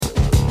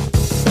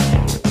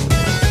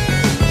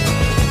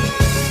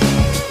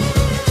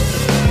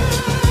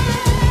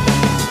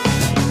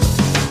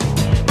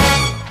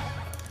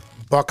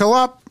Buckle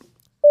up.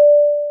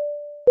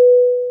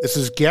 This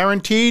is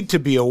guaranteed to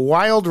be a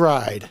wild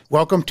ride.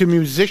 Welcome to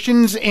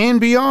Musicians and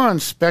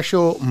Beyond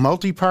special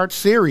multi-part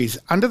series,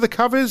 Under the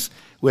Covers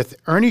with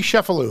Ernie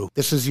Cefalu.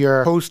 This is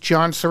your host,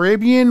 John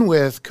Sarabian,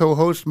 with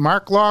co-host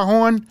Mark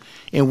Lawhorn,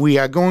 and we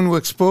are going to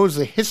expose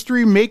the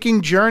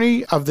history-making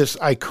journey of this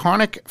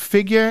iconic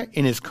figure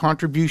and his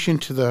contribution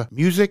to the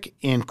music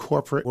and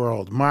corporate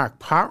world. Mark,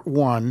 part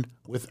one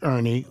with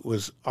Ernie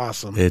was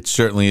awesome. It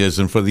certainly is.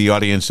 And for the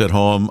audience at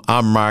home,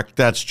 I'm Mark.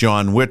 That's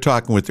John. We're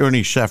talking with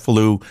Ernie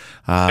Cefalu,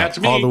 That's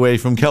me. all the way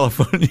from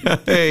California.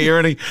 Hey,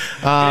 Ernie.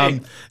 Hey.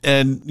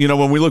 And, you know,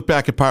 when we look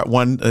back at part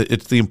one,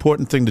 it's the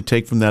important thing to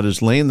take from that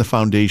is laying the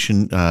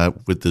foundation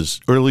with his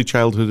early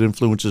childhood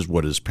influences,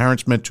 what his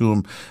parents meant to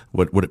him,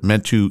 what it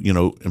meant to, you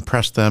know,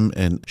 impress them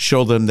and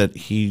show them that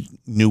he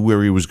knew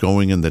where he was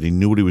going and that he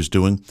knew what he was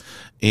doing.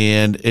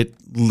 And it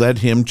led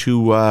him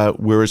to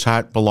where his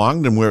heart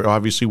belonged and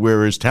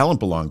where his talent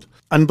belonged.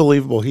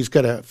 Unbelievable. He's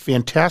got a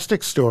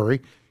fantastic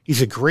story.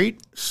 He's a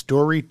great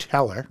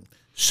storyteller.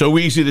 So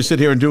easy to sit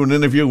here and do an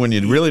interview when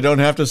you really don't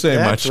have to say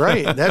much. That's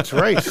right. That's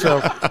right.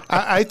 So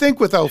I think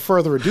without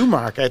further ado,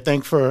 Mark, I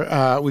think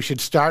we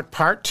should start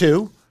part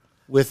two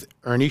with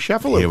Ernie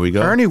Cefalu. Here we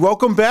go. Ernie,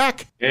 welcome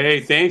back. Hey,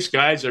 thanks,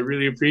 guys. I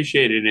really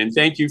appreciate it. And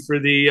thank you for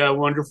the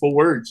wonderful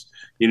words.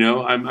 You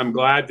know, I'm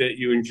glad that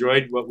you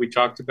enjoyed what we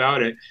talked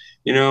about.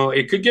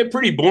 It could get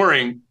pretty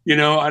boring. You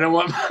know, I don't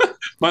want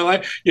my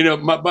life,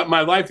 but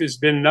my life has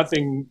been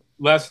nothing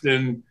less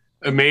than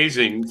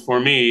amazing for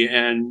me.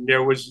 And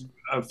there was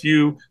a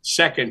few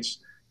seconds,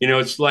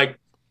 it's like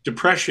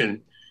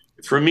depression.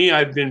 For me,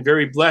 I've been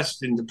very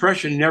blessed, and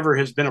depression never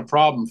has been a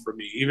problem for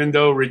me, even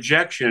though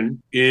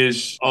rejection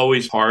is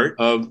always part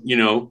of,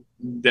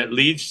 that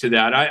leads to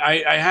that.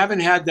 I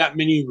haven't had that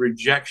many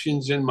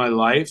rejections in my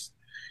life.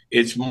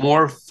 It's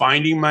more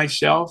finding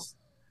myself,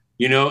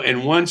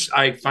 and once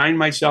I find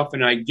myself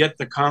and I get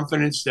the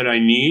confidence that I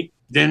need,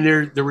 then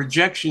the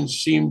rejections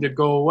seem to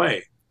go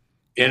away.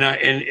 And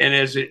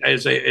as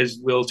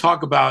we'll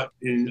talk about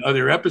in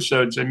other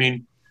episodes, I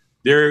mean,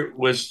 there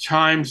was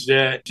times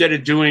that instead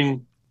of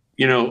doing,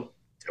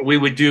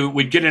 we'd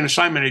get an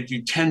assignment to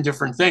do 10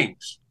 different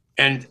things.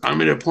 And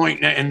I'm at a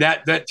point, and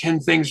that 10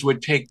 things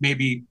would take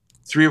maybe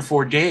 3 or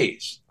 4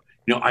 days.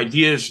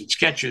 Ideas and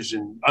sketches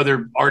and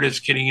other artists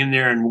getting in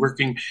there and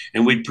working,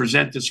 and we'd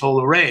present this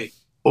whole array.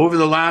 Over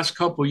the last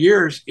couple of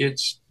years,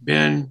 it's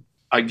been,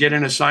 I get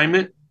an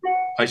assignment,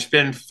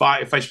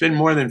 if I spend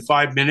more than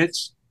 5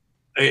 minutes,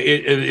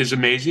 it is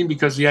amazing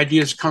because the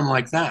ideas come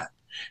like that.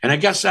 And I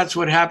guess that's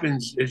what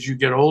happens as you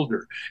get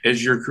older,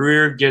 as your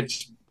career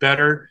gets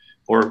better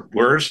or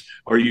worse,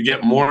 or you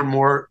get more and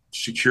more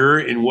secure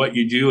in what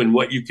you do and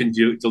what you can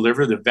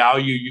deliver, the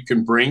value you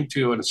can bring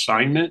to an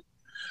assignment.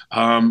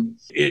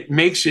 It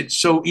makes it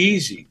so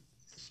easy.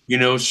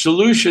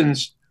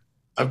 Solutions,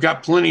 I've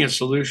got plenty of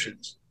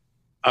solutions.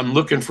 I'm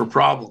looking for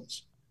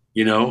problems,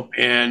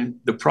 and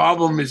the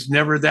problem is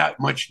never that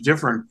much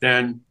different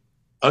than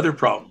other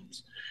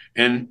problems.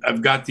 And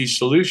I've got these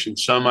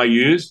solutions. Some I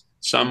used,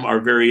 some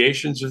are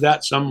variations of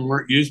that. Some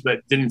weren't used,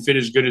 but didn't fit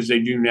as good as they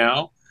do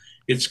now.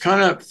 It's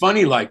kind of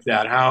funny like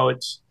that, how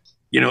it's,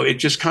 it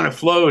just kind of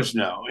flows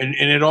now. And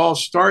it all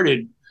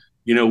started,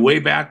 way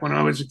back when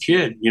I was a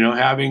kid,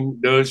 having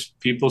those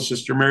people,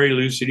 Sister Mary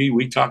Lucidi,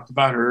 we talked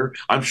about her.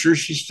 I'm sure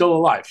she's still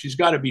alive. She's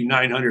got to be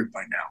 900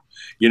 by now,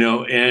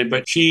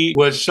 but she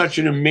was such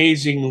an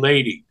amazing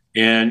lady.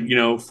 And,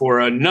 for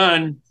a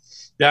nun,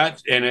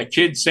 and a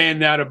kid saying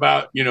that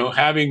about,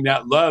 having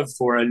that love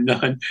for a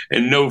nun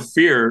and no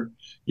fear,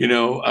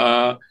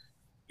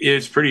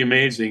 is pretty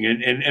amazing.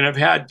 And I've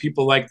had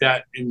people like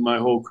that in my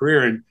whole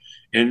career.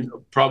 And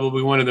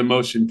probably one of the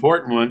most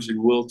important ones,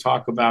 and we'll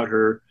talk about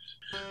her,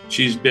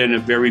 she's been a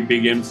very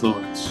big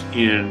influence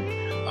in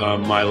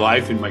my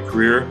life and my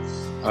career.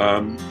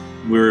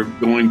 We're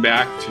going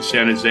back to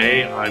San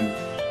Jose.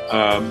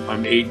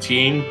 I'm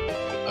 18.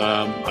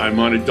 I'm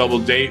on a double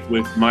date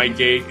with my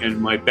date and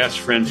my best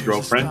friend's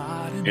girlfriend,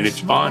 and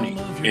it's Bonnie.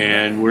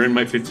 And we're in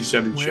my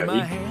 57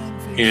 Chevy.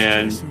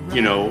 And,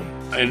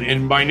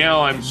 and by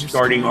now I'm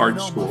starting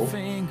art school.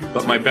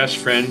 But my best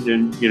friend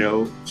and,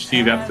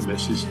 Steve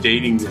Eptimus is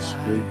dating this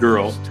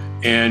girl.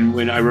 And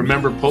when I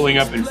remember pulling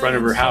up in front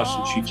of her house,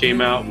 and she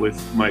came out with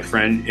my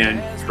friend and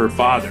her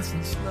father,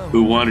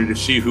 who wanted to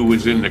see who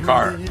was in the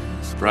car,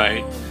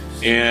 right?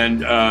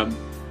 And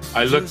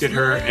I looked at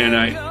her, and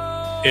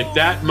at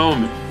that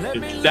moment,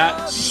 at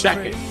that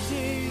second,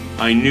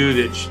 I knew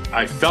that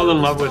I fell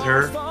in love with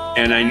her,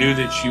 and I knew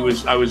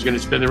that I was going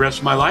to spend the rest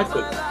of my life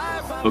with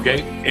her.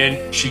 Okay.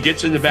 And she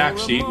gets in the back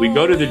seat. We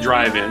go to the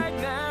drive-in,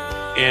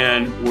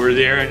 and we're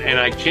there, and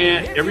I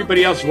can't,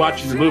 everybody else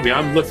watching the movie,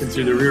 I'm looking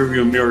through the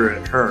rearview mirror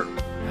at her.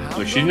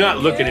 So she's not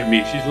looking at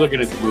me. She's looking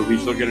at the movie.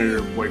 She's looking at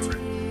her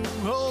boyfriend.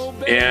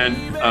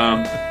 And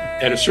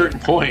at a certain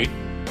point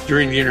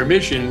during the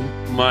intermission,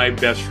 my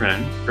best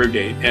friend, her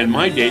date, and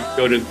my date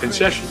go to the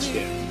concession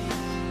stand.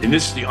 And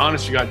this is the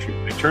honest to God truth.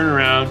 I turn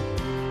around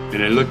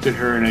and I looked at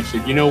her and I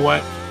said, you know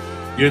what?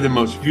 You're the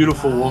most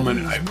beautiful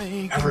woman I've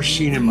ever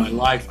seen in my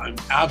life. I'm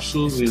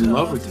absolutely in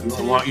love with you.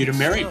 I want you to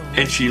marry me.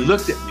 And she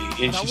looked at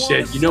me and she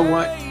said, you know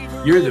what?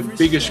 You're the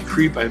biggest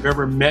creep I've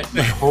ever met in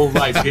my whole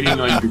life, hitting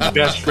on your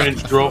best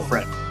friend's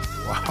girlfriend.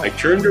 Wow. I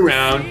turned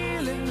around.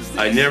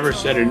 I never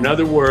said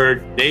another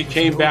word. They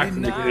came back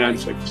from the and I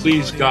was like,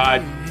 please,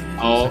 God,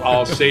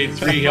 I'll say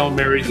 3 Hail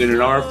Marys and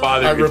an Our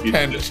Father. I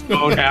repent. Just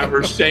don't have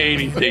her say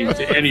anything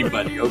to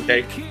anybody,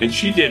 okay? And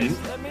she didn't,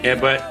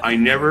 but I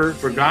never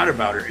forgot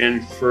about her.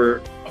 And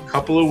for a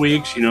couple of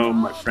weeks,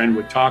 my friend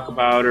would talk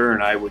about her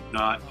and I would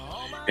not.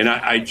 And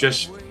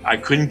I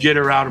couldn't get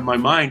her out of my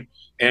mind.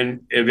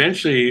 And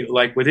eventually,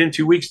 like within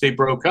 2 weeks, they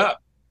broke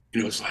up.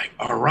 And it was like,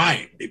 all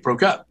right, they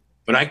broke up.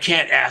 But I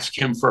can't ask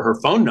him for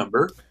her phone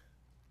number.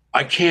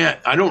 I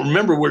don't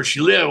remember where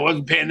she lived. I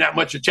wasn't paying that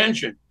much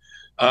attention.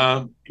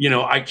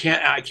 I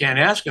can't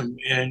ask him,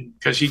 and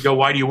because he'd go,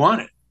 why do you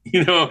want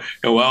it?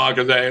 Well,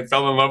 because I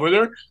fell in love with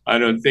her. I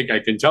don't think I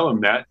can tell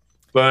him that.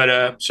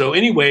 But so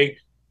anyway,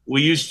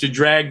 we used to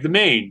drag the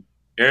main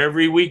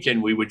every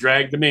weekend. We would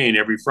drag the main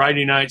every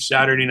Friday night,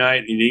 Saturday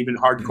night, and even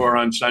hardcore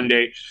on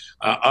Sunday,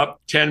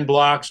 up 10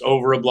 blocks,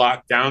 over a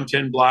block, down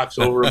 10 blocks,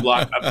 over a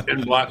block, up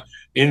 10 blocks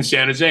in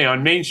San Jose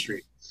on Main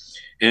Street.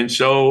 And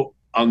so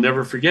I'll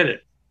never forget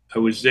it. I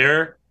was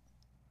there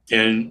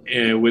and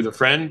with a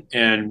friend,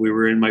 and we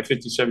were in my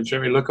 57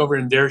 Chevy. Look over,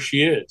 and there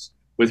she is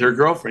with her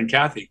girlfriend,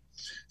 Kathy.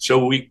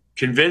 So we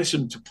convinced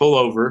him to pull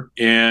over,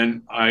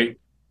 and I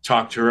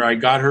talked to her. I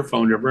got her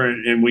phone number,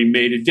 and we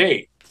made a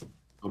date.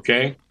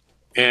 Okay,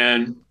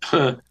 and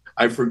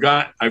I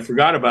forgot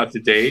about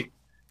the date.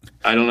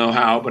 I don't know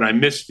how, but I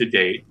missed the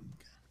date,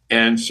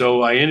 and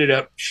so I ended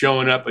up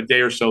showing up a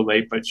day or so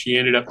late. But she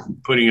ended up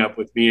putting up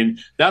with me, and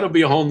that'll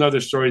be a whole nother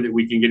story that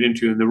we can get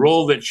into. And the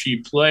role that she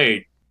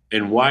played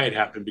and why it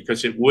happened,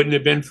 because it wouldn't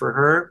have been for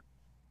her,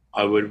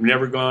 I would have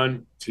never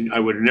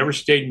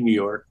stayed in New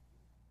York.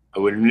 I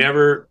would have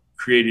never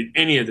created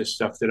any of the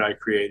stuff that I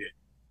created.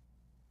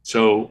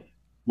 So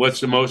what's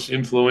the most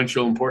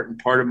influential,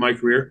 important part of my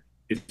career?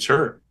 It's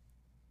her.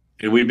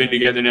 And we've been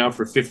together now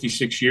for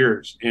 56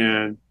 years.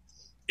 And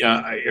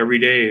every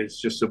day is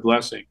just a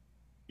blessing,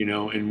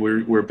 and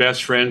we're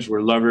best friends.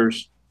 We're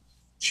lovers.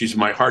 She's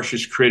my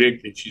harshest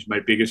critic, and she's my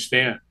biggest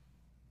fan,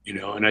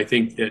 and I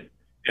think that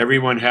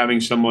everyone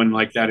having someone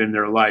like that in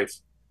their life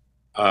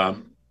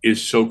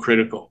is so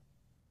critical.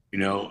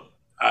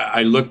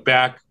 I look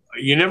back,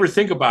 you never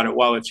think about it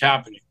while it's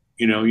happening.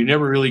 You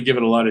never really give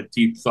it a lot of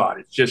deep thought.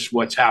 It's just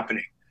what's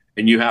happening.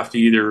 And you have to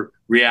either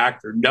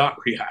react or not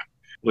react.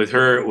 With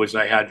her, it was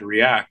I had to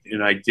react,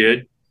 and I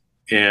did.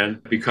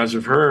 And because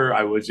of her,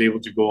 I was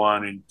able to go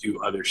on and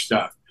do other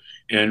stuff.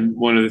 And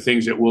one of the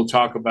things that we'll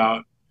talk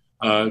about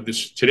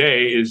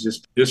today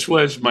is this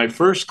was my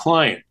first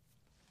client.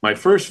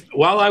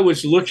 While I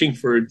was looking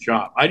for a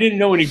job, I didn't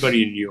know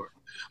anybody in New York.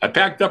 I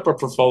packed up a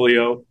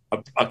portfolio,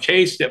 a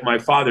case that my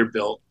father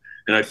built,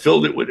 and I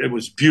filled it with, it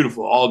was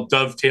beautiful, all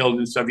dovetailed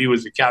and stuff. He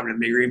was a cabinet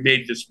maker. He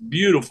made this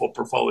beautiful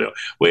portfolio,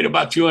 weighed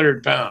about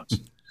 200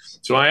 pounds.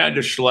 So I had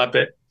to schlep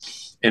it,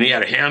 and he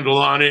had a handle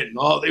on it, and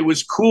it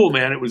was cool,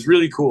 man. It was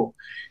really cool.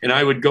 And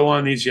I would go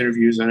on these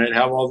interviews, and I'd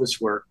have all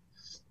this work.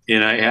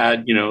 And I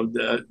had,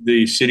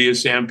 the city of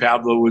San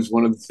Pablo was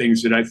one of the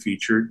things that I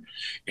featured,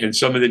 and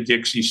some of the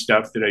Dixie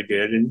stuff that I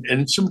did,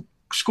 and some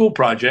school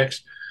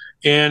projects.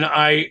 And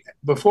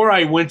before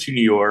I went to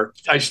New York,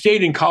 I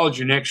stayed in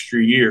college an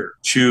extra year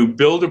to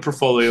build a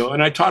portfolio,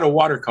 and I taught a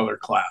watercolor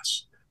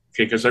class.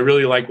 Okay, because I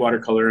really like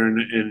watercolor,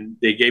 and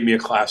they gave me a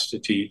class to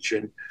teach,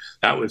 and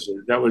that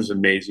was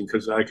amazing.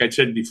 Because, like I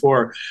said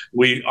before,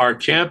 our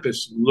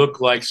campus looked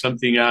like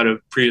something out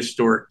of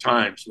prehistoric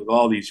times with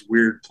all these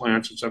weird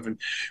plants and stuff. And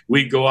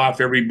we'd go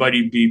off,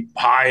 everybody be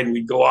high, and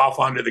we'd go off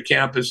onto the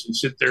campus and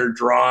sit there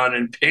drawing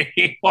and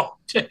painting.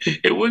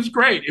 It was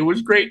great. It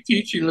was great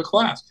teaching the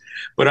class.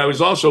 But I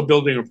was also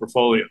building a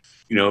portfolio,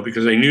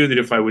 because I knew that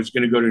if I was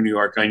going to go to New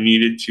York, I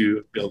needed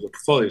to build a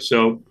portfolio.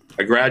 So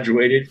I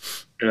graduated.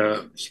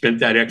 Spent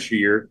that extra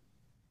year.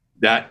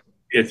 That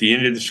at the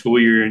end of the school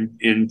year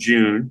in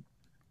June,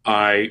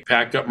 I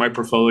packed up my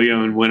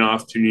portfolio and went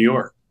off to New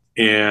York.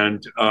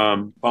 And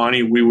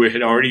Bonnie,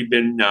 had already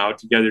been now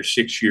together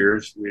 6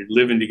 years. We were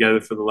living together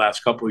for the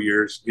last couple of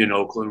years in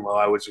Oakland while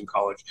I was in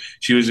college.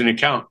 She was an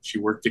accountant. She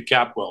worked at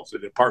Capwell's, a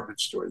department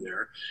store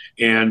there.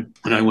 And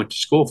I went to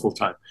school full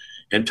time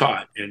and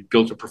taught and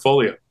built a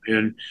portfolio.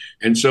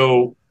 And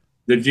so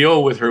the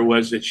deal with her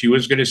was that she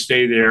was going to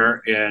stay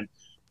there, and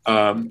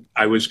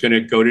I was going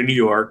to go to New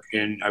York,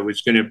 and I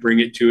was going to bring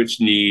it to its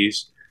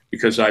knees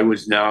because I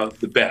was now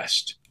the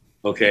best.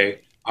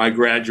 Okay. I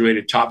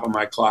graduated top of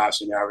my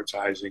class in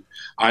advertising.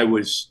 I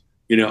was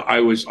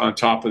on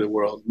top of the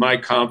world. My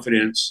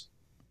confidence,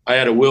 I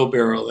had a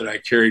wheelbarrow that I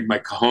carried my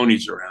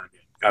cojones around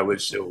in. I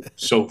was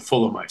so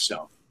full of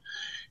myself.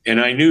 And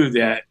I knew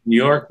that New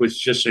York was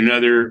just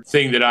another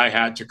thing that I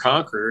had to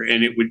conquer,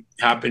 and it would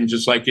happen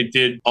just like it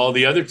did all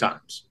the other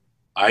times.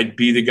 I'd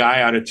be the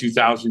guy out of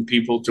 2,000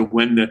 people to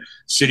win the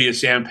city of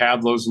San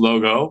Pablo's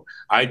logo.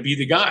 I'd be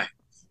the guy.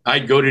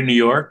 I'd go to New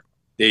York.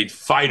 They'd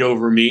fight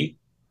over me.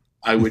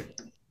 I would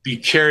be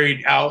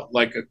carried out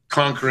like a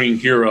conquering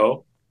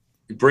hero,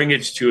 bring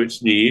it to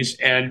its knees,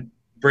 and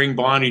bring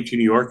Bonnie to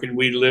New York, and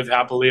we'd live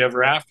happily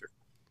ever after.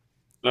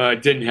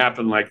 It didn't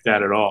happen like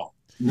that at all.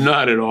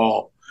 Not at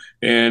all.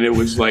 And it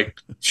was like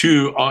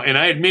and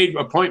I had made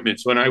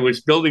appointments when I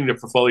was building the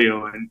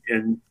portfolio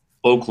in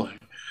Oakland.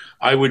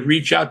 I would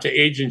reach out to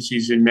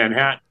agencies in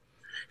Manhattan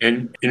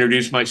and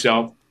introduce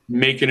myself,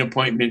 make an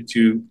appointment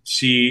to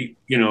see,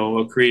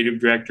 a creative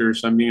director or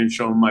something and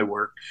show them my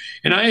work.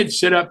 And I had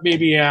set up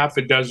maybe half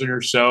a dozen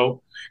or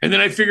so. And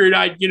then I figured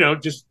I'd,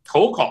 just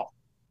cold call,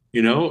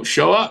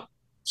 show up.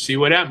 See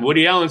what happened.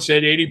 Woody Allen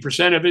said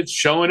 80% of it's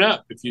showing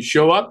up. If you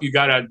show up, you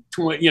got a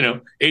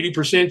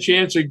 80%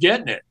 chance of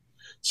getting it.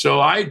 So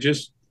I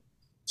just,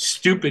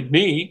 stupid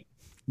me,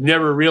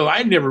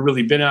 I'd never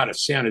really been out of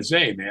San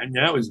Jose, man.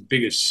 That was the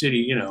biggest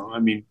city,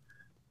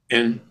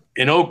 and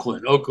in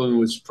Oakland. Oakland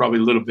was probably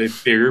a little bit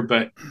bigger,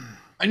 but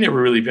I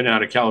never really been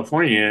out of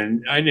California,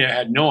 and I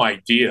had no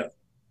idea,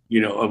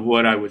 of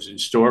what I was in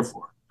store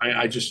for.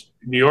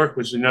 New York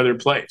was another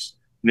place.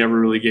 Never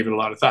really gave it a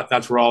lot of thought.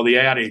 That's where all the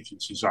ad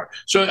agencies are.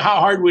 So how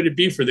hard would it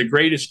be for the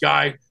greatest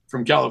guy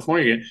from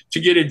California to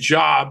get a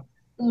job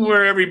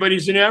where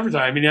everybody's in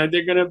advertising?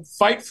 They're going to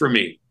fight for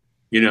me,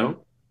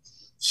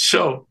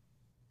 So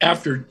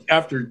after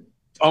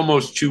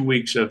almost 2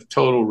 weeks of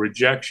total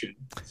rejection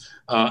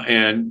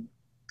and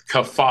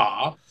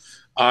kafah,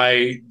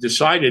 I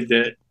decided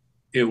that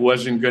it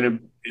wasn't going to,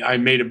 I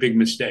made a big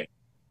mistake.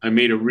 I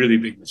made a really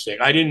big mistake.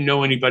 I didn't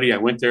know anybody. I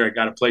went there. I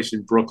got a place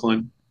in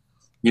Brooklyn,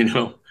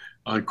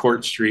 on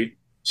Court Street,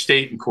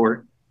 State and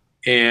Court,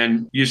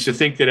 and used to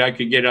think that I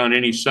could get on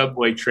any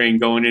subway train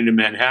going into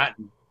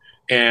Manhattan.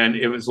 And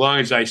as long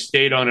as I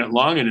stayed on it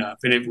long enough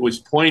and it was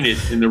pointed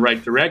in the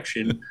right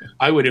direction,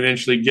 I would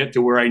eventually get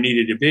to where I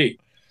needed to be.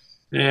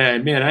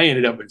 And man, I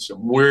ended up in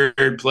some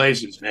weird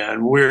places,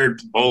 man, weird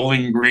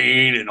Bowling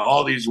Green and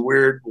all these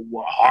weird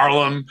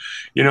Harlem.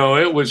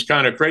 It was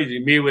kind of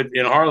crazy. Me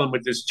in Harlem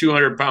with this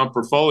 200-pound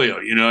portfolio,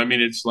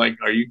 it's like,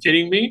 are you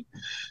kidding me?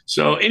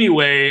 So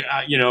anyway,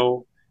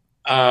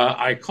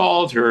 I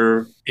called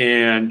her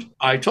and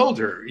I told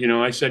her,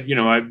 I said,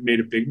 I've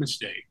made a big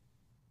mistake.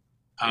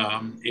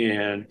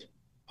 And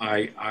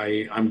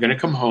I'm going to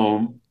come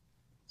home.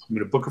 I'm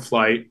going to book a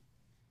flight.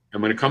 I'm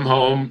going to come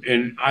home,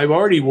 and I've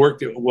already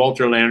worked at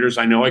Walter Landers.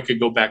 I know I could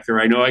go back there.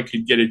 I know I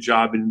could get a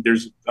job, and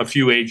there's a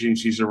few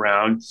agencies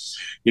around.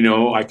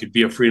 I could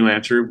be a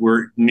freelancer.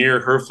 We're near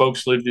her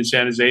folks lived in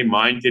San Jose.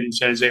 Mine did in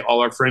San Jose.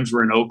 All our friends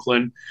were in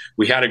Oakland.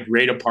 We had a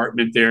great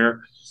apartment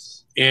there.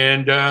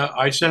 And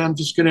I said, I'm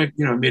just going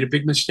to, made a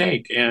big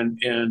mistake.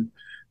 And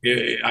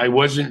I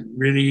wasn't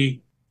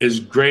really as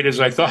great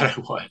as I thought I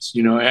was.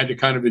 I had to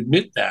kind of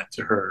admit that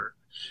to her.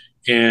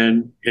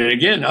 And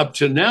again, up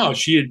to now,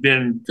 she had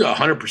been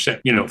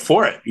 100%,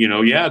 for it.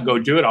 Yeah, go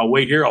do it. I'll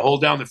wait here. I'll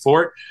hold down the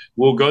fort.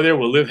 We'll go there.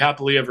 We'll live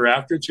happily ever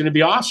after. It's going to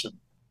be awesome.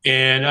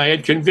 And I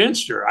had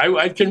convinced her.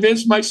 I'd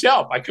convinced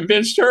myself. I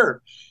convinced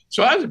her.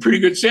 So I was a pretty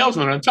good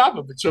salesman on top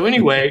of it. So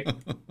anyway,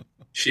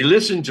 she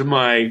listened to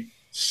my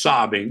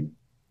sobbing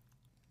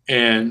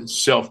and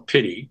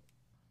self-pity.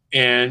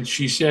 And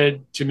she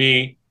said to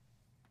me,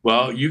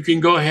 well, you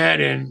can go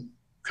ahead and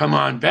come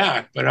on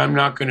back, but I'm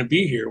not going to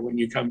be here when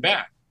you come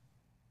back.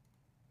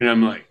 And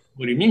I'm like,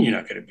 what do you mean you're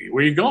not going to be?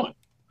 Where are you going?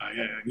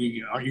 Are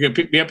you going to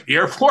pick me up at the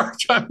airport?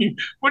 How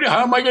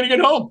am I going to get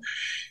home?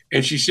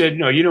 And she said,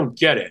 no, you don't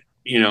get it.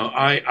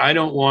 I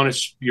don't want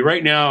to,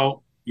 right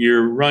now,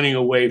 you're running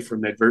away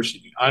from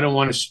adversity. I don't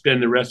want to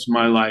spend the rest of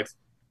my life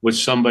with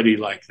somebody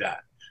like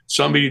that.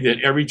 Somebody that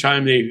every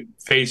time they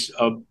face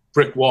a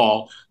brick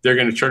wall, they're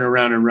going to turn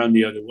around and run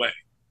the other way.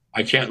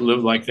 I can't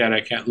live like that. I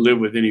can't live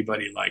with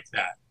anybody like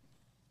that.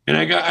 And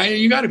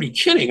you got to be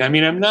kidding.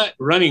 I'm not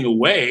running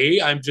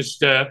away. I'm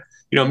just,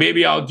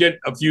 maybe I'll get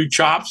a few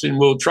chops and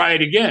we'll try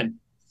it again.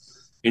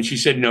 And she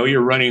said, no,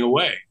 you're running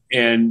away.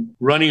 And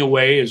running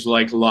away is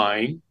like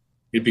lying.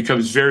 It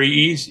becomes very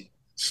easy.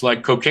 It's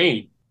like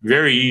cocaine,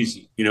 very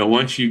easy.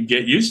 Once you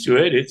get used to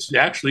it, it's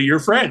actually your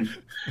friend.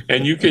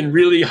 And you can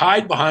really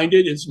hide behind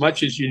it as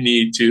much as you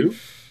need to,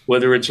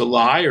 whether it's a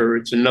lie or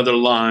it's another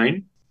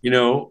line.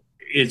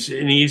 It's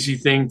an easy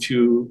thing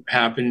to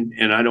happen,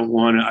 and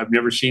I've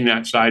never seen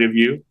that side of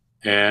you,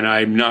 and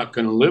I'm not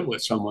going to live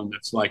with someone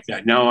that's like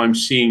that. Now I'm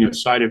seeing a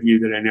side of you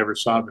that I never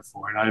saw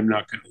before, and I'm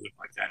not going to live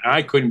like that. And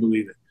I couldn't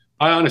believe it.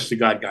 Honest to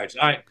God, guys.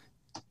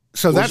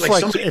 So that's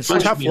like it's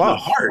tough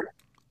love.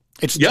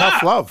 It's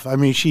tough love.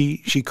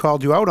 She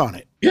called you out on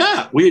it.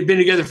 Yeah, we had been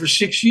together for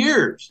 6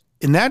 years.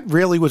 And that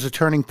really was a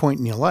turning point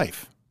in your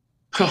life.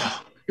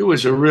 It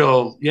was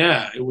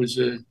it was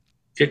a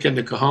kick in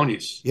the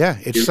cojones. Yeah,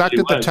 it sucked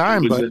at the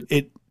time, but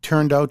it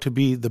turned out to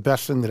be the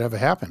best thing that ever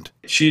happened.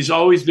 She's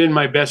always been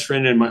my best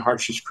friend and my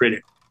harshest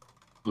critic.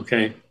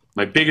 Okay?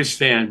 My biggest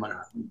fan,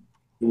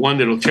 the one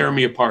that'll tear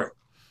me apart.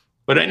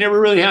 But I never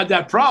really had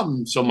that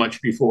problem so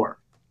much before.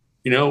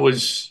 It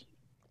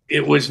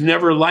was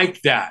never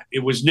like that.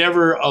 It was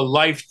never a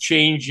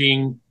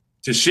life-changing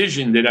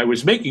decision that I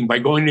was making by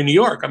going to New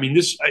York.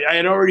 I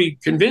had already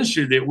convinced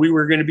her that we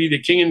were going to be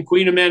the king and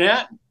queen of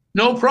Manhattan.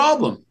 No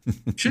problem.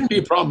 Shouldn't be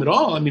a problem at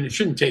all. I mean, it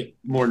shouldn't take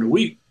more than a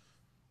week,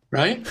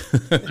 right?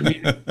 I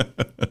mean,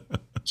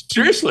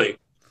 seriously.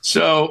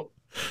 So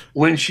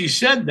when she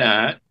said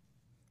that,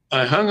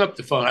 I hung up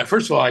the phone.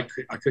 First of all, I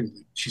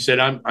couldn't. She said,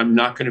 I'm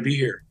not going to be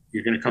here.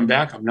 You're going to come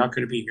back. I'm not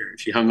going to be here. And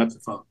she hung up the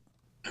phone.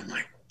 I'm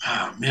like,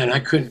 oh, man, I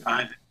couldn't.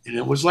 And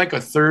it was like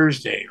a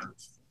Thursday or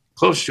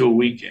close to a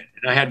weekend.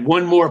 And I had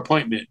one more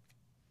appointment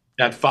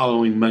that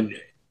following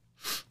Monday.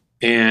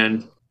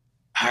 And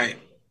I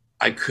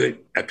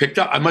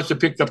must have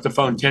picked up the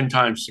phone 10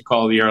 times to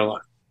call the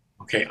airline.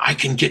 Okay, I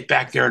can get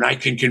back there and I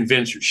can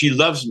convince her. She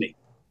loves me.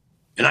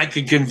 And I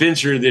can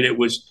convince her that it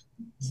was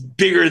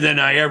bigger than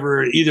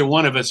either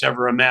one of us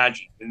ever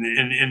imagined,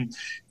 and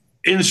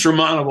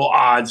insurmountable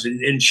odds.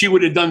 And she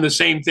would have done the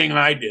same thing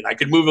I did. I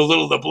could move a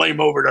little of the blame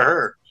over to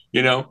her,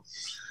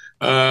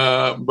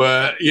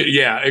 but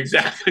yeah,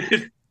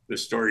 exactly. The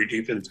story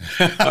deepens.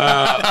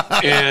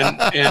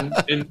 And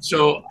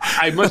so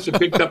I must have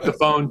picked up the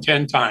phone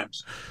 10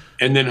 times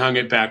and then hung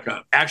it back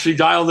up. Actually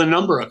dialed the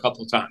number a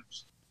couple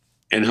times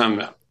and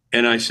hung up.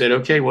 And I said,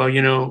 okay, well,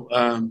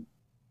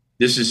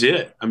 this is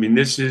it. I mean,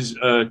 this is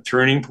a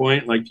turning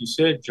point. Like you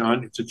said,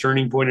 John, it's a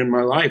turning point in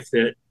my life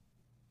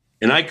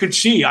and I could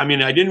see, I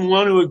mean, I didn't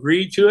want to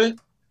agree to it,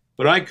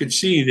 but I could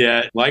see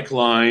that like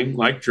lying,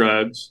 like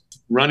drugs,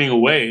 running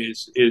away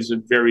is a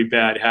very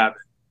bad habit.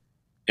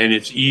 And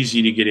it's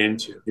easy to get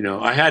into.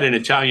 I had an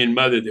Italian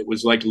mother that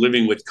was like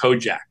living with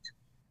Kojak.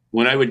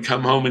 When I would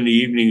come home in the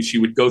evening, she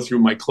would go through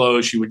my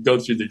clothes. She would go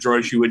through the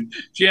drawers. She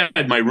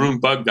had my room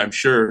bugged, I'm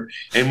sure.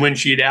 And when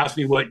she'd ask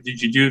me, what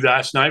did you do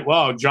last night?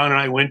 Well, John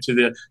and I went to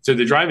the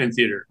drive-in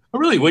theater. Oh,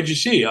 really? What'd you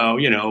see? Oh,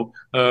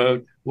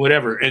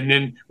 whatever. And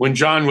then when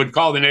John would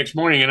call the next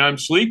morning and I'm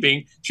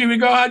sleeping, she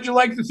would go, how'd you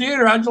like the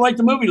theater? How'd you like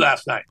the movie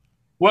last night?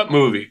 What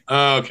movie?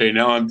 Oh, okay,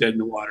 now I'm dead in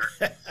the water.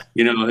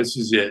 This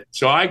is it.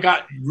 So I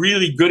got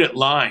really good at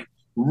lying.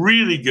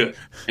 Really good,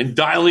 and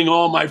dialing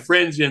all my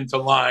friends into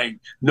lying,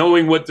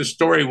 knowing what the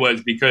story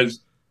was,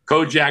 because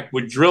Kojak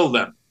would drill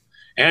them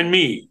and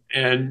me.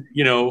 And,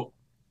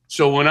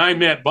 so when I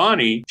met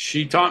Bonnie,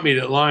 she taught me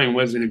that lying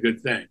wasn't a good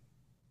thing.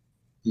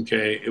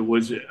 Okay. It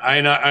was,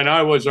 and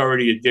I was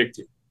already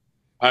addicted.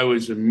 I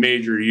was a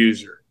major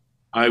user.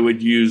 I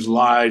would use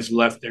lies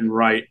left and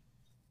right,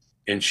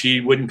 and she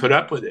wouldn't put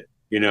up with it,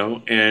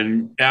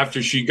 and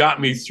after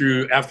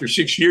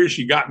 6 years,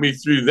 she got me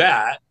through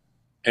that.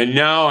 And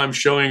now I'm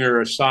showing her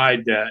a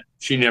side that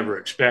she never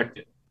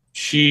expected.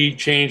 She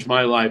changed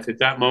my life. At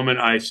that moment,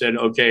 I said,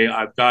 okay,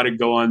 I've got to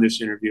go on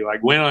this interview. I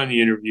went on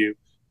the interview,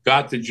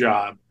 got the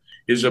job.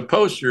 Is a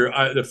poster,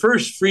 the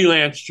first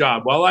freelance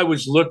job while I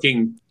was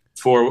looking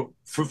for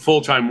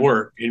full-time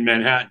work in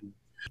Manhattan.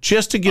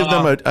 Just to give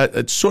them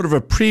a sort of a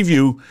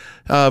preview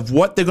of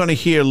what they're going to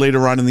hear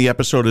later on in the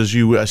episode as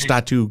you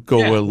start to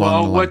go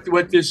along the line.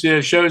 What this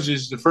shows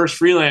is the first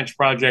freelance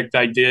project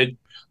I did,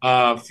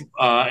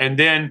 and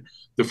then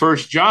the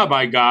first job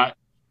I got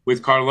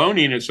with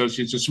Carloni and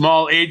Associates, a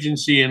small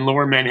agency in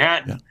Lower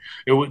Manhattan.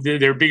 Yeah.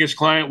 Their biggest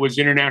client was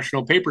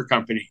International Paper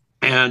Company.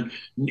 And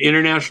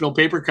International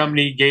Paper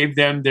Company gave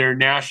them their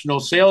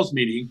national sales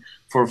meeting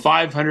for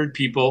 500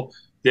 people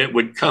that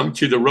would come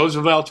to the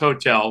Roosevelt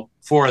Hotel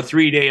for a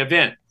 3-day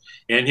event.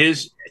 And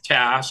his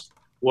task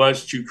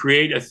was to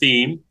create a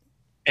theme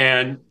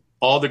and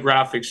all the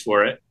graphics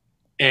for it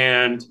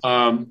and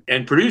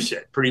produce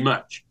it, pretty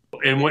much.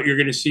 And what you're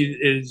going to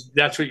see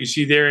that's what you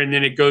see there. And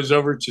then it goes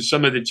over to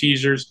some of the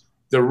teasers,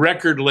 the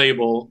record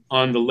label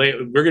on the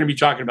label. We're going to be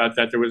talking about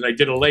that. I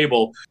did a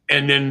label,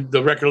 and then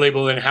the record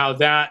label and how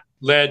that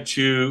led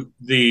to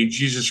the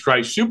Jesus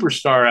Christ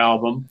Superstar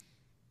album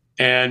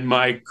and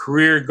my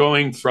career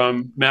going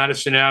from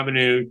Madison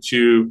Avenue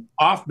to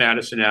off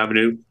Madison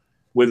Avenue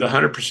with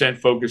 100%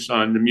 focus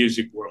on the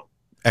music world.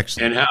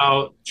 Excellent. And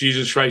how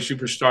Jesus Christ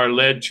Superstar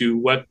led to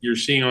what you're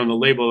seeing on the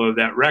label of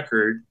that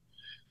record,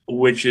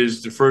 which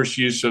is the first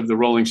use of the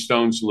Rolling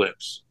Stones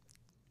lips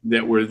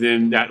that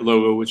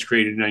logo was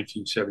created in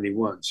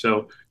 1971.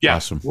 So yeah,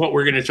 awesome. What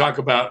we're going to talk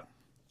about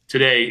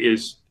today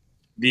is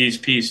these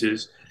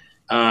pieces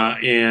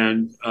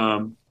and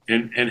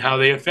how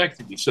they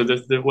affected me. So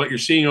what you're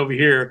seeing over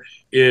here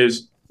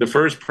is the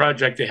first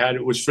project they had.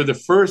 It was for the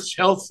first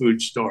health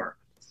food store,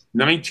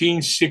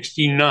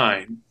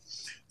 1969,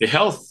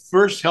 the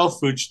first health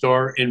food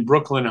store in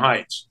Brooklyn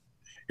Heights.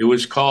 It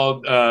was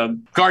called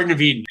Garden of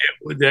Eden.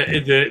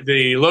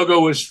 The logo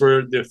was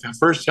for the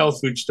first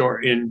health food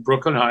store in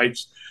Brooklyn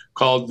Heights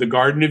called the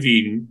Garden of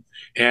Eden.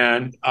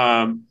 And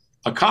a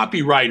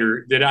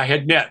copywriter that I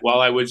had met while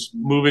I was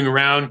moving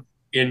around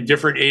in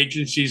different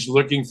agencies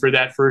looking for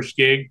that first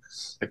gig,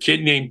 a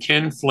kid named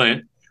Ken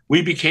Flint.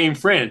 We became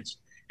friends.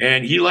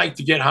 And he liked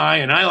to get high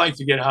and I liked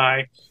to get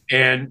high.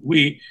 And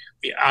when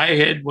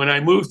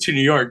I moved to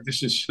New York,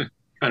 this is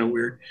kind of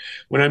weird.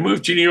 When I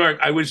moved to New York,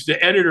 I was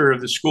the editor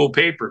of the school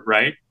paper,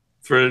 right?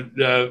 For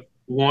the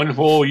one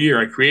whole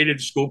year. I created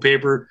the school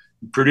paper,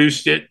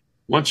 produced it,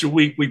 Once a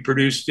week, we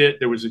produced it.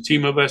 There was a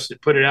team of us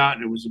that put it out,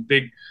 and it was a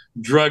big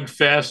drug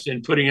fest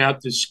in putting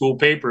out this school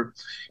paper.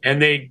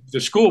 And the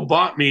school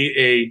bought me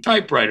a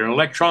typewriter, an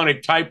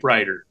electronic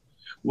typewriter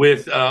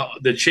with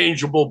the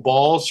changeable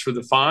balls for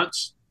the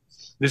fonts.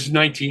 This is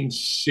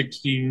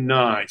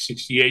 1969,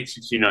 68,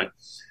 69.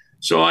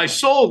 So I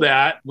sold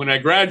that when I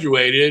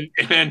graduated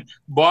and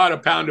bought a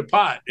pound of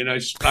pot, and I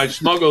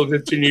smuggled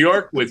it to New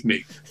York with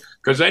me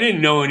because I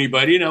didn't know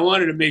anybody, and I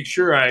wanted to make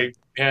sure I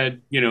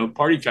had,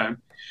 party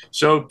time.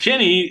 So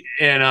Kenny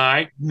and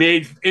I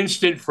made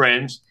instant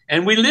friends,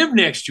 and we lived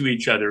next to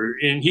each other.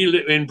 And he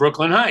lived in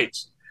Brooklyn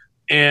Heights,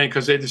 and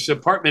because this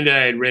apartment that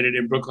I had rented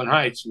in Brooklyn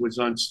Heights was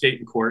on State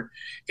and Court,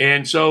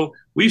 and so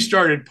we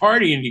started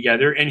partying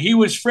together. And he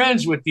was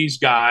friends with these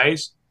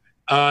guys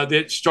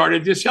that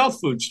started this health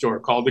food store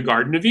called the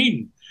Garden of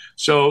Eden.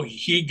 So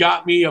he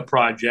got me a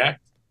project,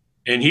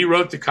 and he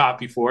wrote the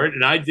copy for it,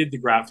 and I did the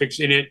graphics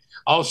in it.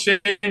 I'll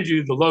send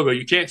you the logo.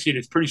 You can't see it.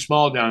 It's pretty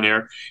small down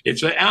there.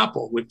 It's an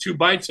apple with 2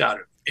 bites out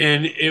of it.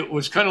 And it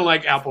was kind of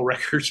like Apple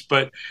Records,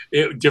 but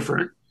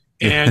different.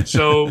 And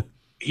so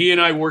he and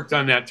I worked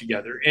on that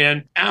together.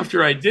 And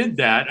after I did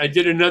that, I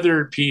did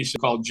another piece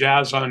called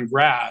Jazz on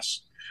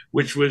Grass,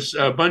 which was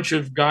a bunch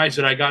of guys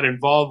that I got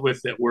involved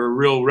with that were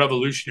real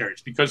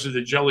revolutionaries because of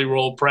the Jelly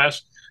Roll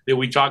Press that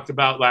we talked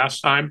about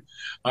last time.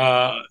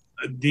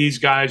 These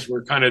guys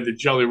were kind of the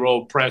Jelly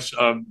Roll Press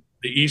of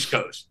the East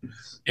Coast.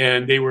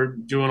 And they were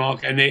doing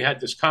and they had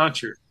this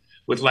concert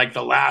with like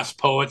the Last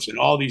Poets and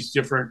all these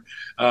different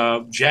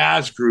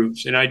jazz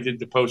groups. And I did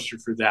the poster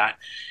for that.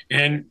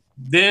 And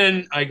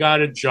then I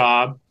got a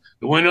job.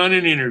 I went on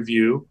an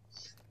interview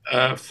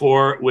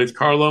with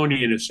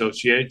Carloni and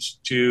Associates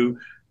to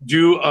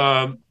do,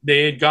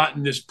 they had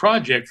gotten this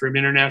project from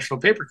International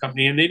Paper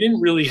Company, and they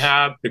didn't really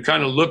have the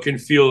kind of look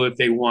and feel that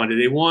they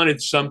wanted. They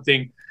wanted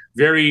something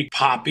very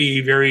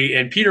poppy,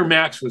 and Peter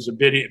Max was a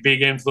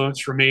big influence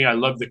for me. I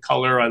loved the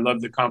color. I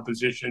loved the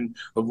composition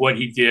of what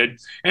he did.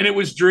 And it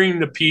was during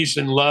the peace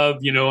and love,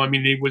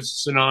 it was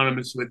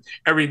synonymous with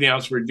everything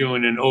else we're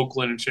doing in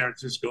Oakland and San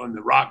Francisco and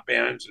the rock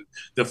bands and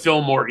the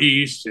Fillmore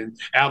East and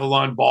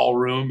Avalon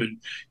Ballroom and,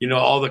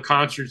 all the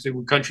concerts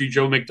that Country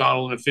Joe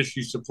McDonald and the Fish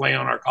used to play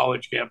on our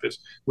college campus.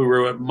 We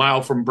were a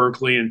mile from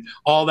Berkeley, and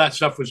all that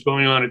stuff was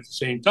going on at the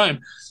same time.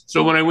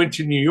 So when I went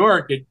to New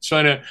York,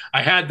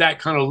 I had that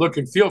kind of look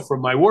and feel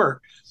from my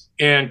work.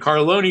 And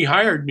Carloni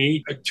hired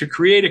me to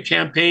create a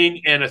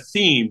campaign and a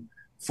theme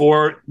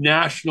for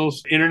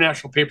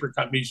International Paper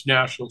Company's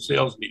national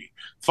sales meeting,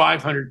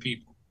 500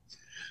 people.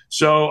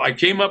 So I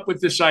came up with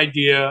this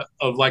idea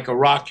of like a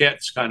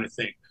Rockettes kind of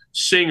thing,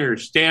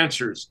 singers,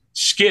 dancers,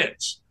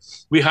 skits.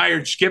 We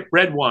hired Skip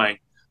Redwine,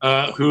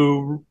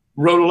 who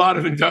wrote a lot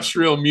of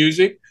industrial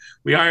music.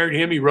 We hired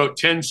him. He wrote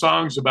 10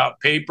 songs about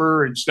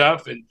paper and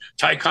stuff, and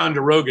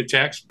Ticonderoga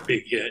Tex,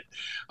 big hit.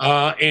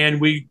 And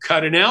we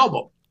cut an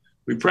album.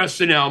 We pressed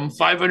an album,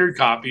 500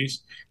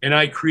 copies, and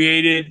I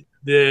created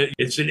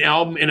it's an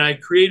album, and I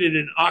created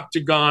an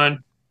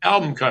octagon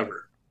album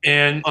cover.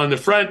 And on the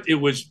front, it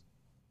was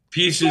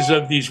pieces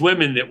of these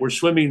women that were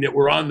swimming that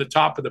were on the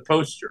top of the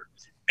poster.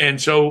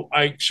 And so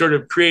I sort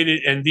of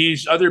created, and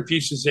these other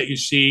pieces that you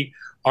see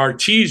are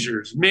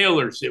teasers,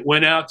 mailers that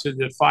went out to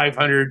the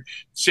 500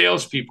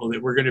 salespeople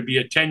that were going to be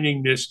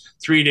attending this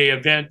 3-day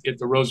event at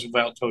the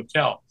Roosevelt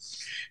Hotel.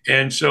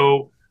 And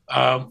so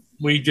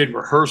we did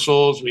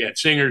rehearsals, we had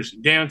singers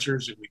and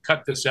dancers, and we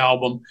cut this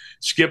album.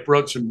 Skip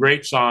wrote some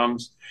great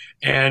songs,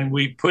 and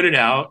we put it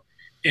out,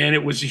 and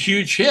it was a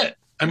huge hit.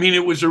 I mean,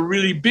 it was a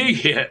really big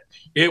hit.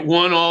 It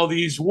won all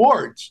these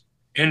awards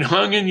and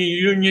hung in the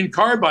Union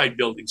Carbide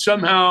building.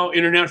 Somehow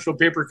International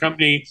Paper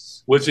Company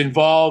was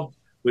involved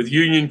with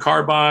Union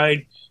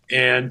Carbide.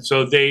 And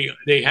so they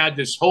had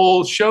this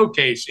whole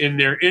showcase in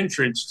their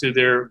entrance to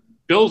their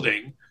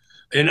building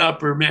in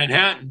Upper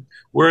Manhattan,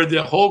 where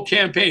the whole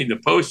campaign, the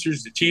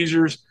posters, the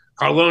teasers,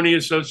 Carloni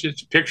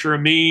Associates, a picture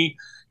of me,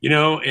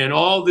 and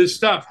all this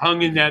stuff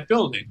hung in that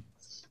building.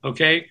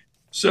 Okay.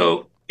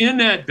 So in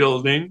that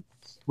building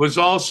was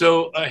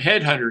also a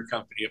headhunter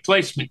company, a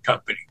placement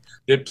company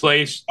that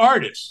placed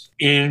artists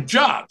in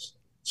jobs.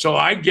 So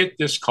I get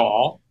this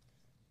call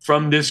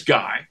from this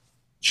guy,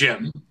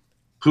 Jim,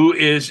 who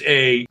is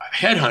a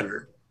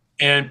headhunter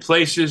and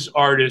places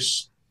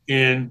artists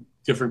in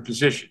different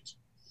positions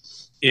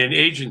in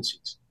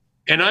agencies.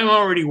 And I'm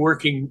already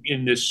working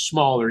in this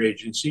smaller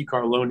agency,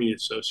 Carloni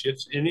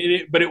Associates,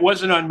 but it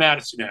wasn't on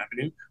Madison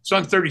Avenue. It's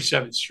on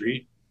 37th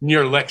Street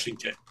near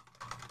Lexington.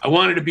 I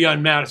wanted to be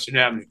on Madison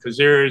Avenue because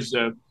there is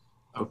a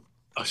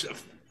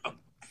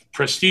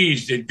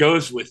prestige that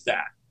goes with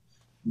that.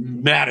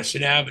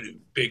 Madison Avenue,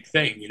 big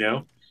thing,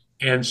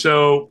 And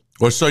so...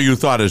 Or so you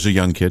thought as a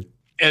young kid?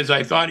 As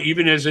I thought,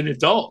 even as an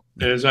adult,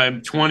 as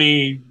I'm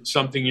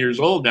 20-something years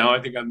old now.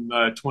 I think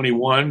I'm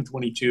 21,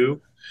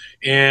 22.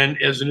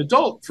 And as an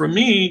adult, for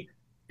me,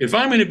 if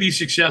I'm going to be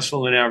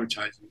successful in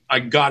advertising, I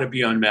got to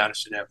be on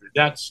Madison Avenue.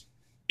 That's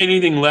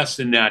anything less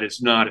than that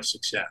is not a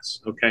success,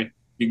 okay?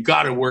 You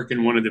got to work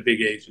in one of the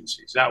big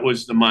agencies. That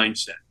was the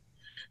mindset.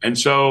 And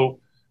so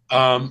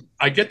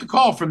I get the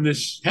call from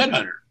this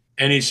headhunter,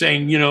 And he's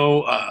saying,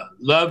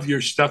 love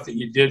your stuff that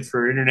you did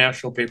for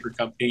International Paper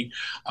Company.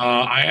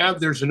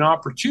 There's an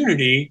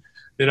opportunity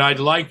that I'd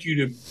like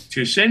you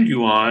to send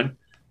you on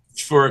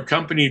for a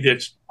company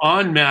that's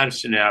on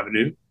Madison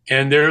Avenue,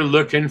 and they're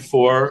looking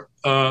for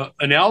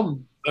an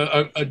album,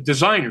 a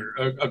designer,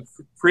 a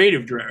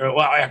creative director,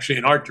 well, actually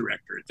an art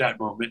director at that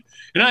moment.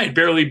 And I had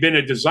barely been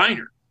a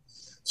designer.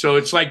 So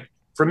it's like,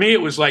 for me,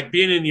 it was like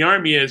being in the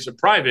Army as a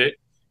private,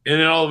 and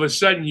then all of a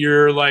sudden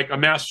you're like a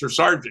master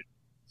sergeant,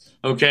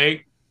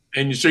 okay?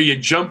 And so you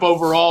jump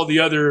over all the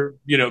other,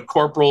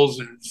 corporals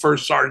and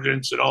first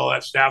sergeants and all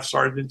that, staff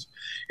sergeants.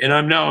 And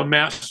I'm now a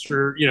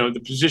master,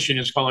 the position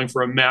is calling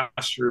for a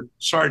master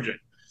sergeant.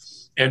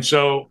 And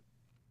so,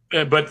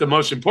 but the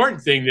most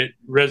important thing that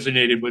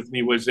resonated with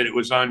me was that it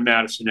was on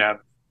Madison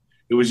Avenue.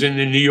 It was in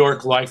the New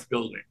York Life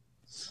building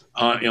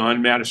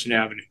on Madison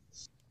Avenue.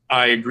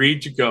 I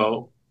agreed to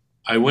go.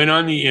 I went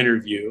on the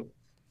interview.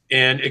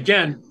 And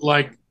again,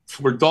 like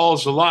for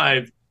Dolls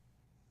Alive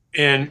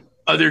and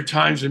other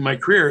times in my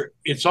career,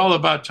 it's all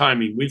about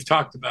timing. We've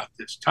talked about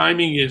this.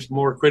 Timing is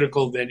more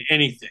critical than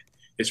anything.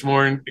 It's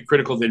more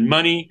critical than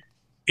money,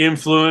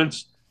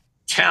 influence,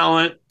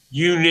 talent,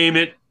 you name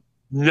it.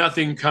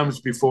 Nothing comes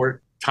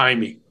before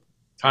timing.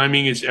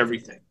 Timing is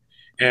everything.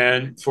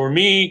 And for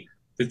me,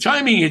 the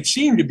timing, it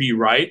seemed to be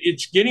right.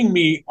 It's getting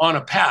me on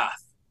a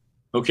path.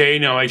 Okay,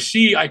 now I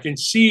can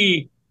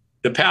see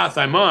the path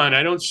I'm on.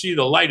 I don't see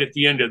the light at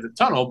the end of the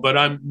tunnel, but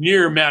I'm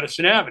near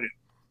Madison Avenue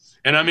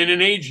and I'm in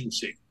an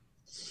agency.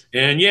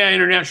 And yeah,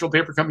 International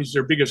Paper Company is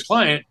their biggest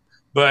client,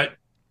 but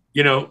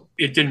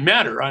it didn't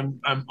matter.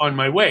 I'm on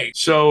my way.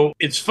 So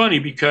it's funny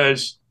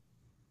because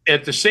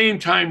at the same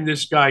time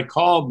this guy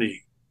called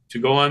me to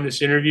go on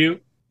this interview,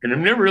 and I've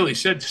never really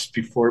said this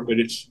before, but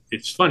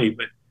it's funny.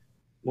 But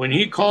when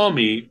he called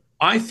me,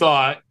 I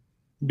thought,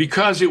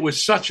 because it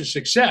was such a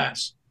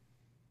success,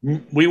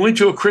 we went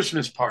to a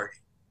Christmas party.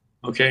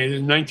 Okay,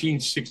 in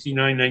 1969,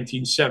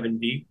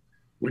 1970,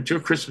 went to a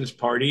Christmas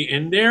party,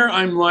 and there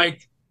I'm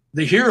like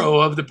the hero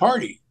of the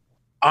party.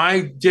 I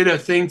did a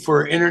thing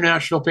for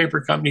International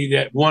Paper Company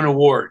that won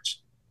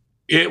awards.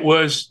 It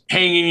was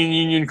hanging in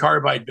Union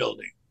Carbide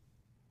building.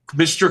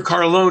 Mr.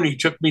 Carlone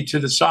took me to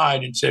the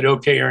side and said,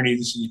 okay, Ernie,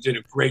 you did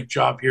a great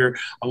job here.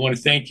 I want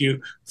to thank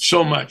you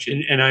so much.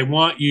 And I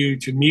want you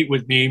to meet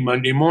with me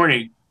Monday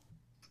morning.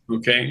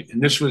 Okay.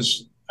 And this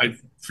was, I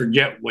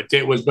forget what day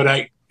it was, but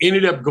I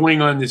ended up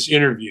going on this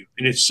interview.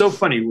 And it's so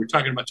funny. We're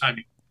talking about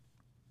timing.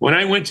 When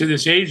I went to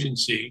this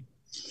agency,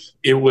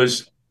 it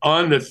was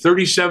on the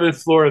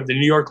 37th floor of the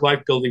New York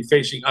Life building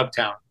facing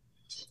uptown.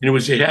 And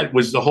it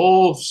was the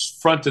whole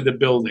front of the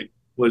building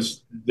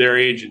was their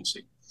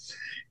agency.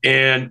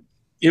 And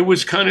it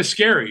was kind of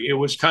scary. It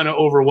was kind of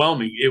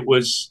overwhelming.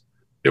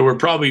 There were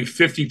probably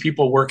 50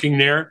 people working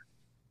there.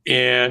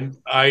 And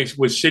I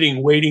was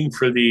sitting waiting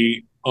for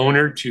the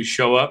owner to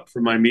show up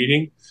for my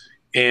meeting.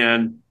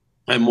 And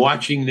I'm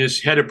watching this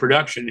head of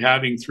production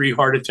having 3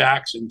 heart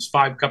attacks and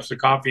 5 cups of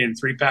coffee and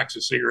 3 packs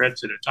of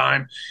cigarettes at a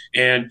time.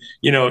 And,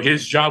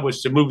 his job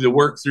was to move the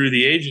work through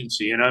the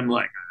agency. And I'm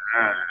like,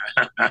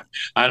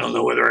 I don't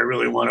know whether I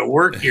really want to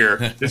work here.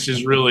 This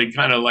is really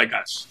kind of like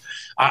us.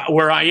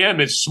 Where I am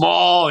is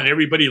small and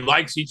everybody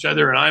likes each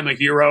other and I'm a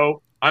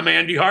hero. I'm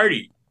Andy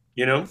Hardy,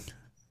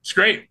 It's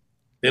great.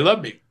 They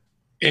love me.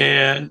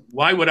 And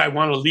why would I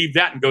want to leave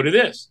that and go to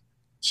this?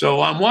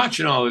 So I'm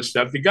watching all this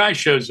stuff. The guy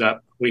shows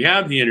up. We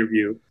have the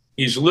interview.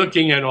 He's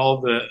looking at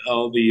all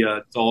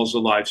the Dolls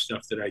Alive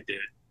stuff that I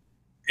did.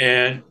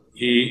 And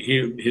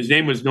his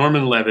name was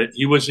Norman Levitt.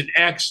 He was an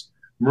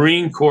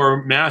ex-Marine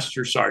Corps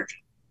Master Sergeant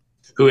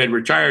who had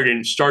retired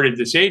and started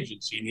this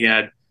agency. And he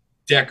had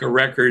Decca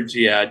Records.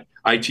 He had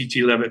ITT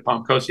Levitt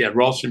Pomcosi. He had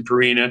Ralston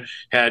Purina.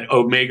 Had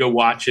Omega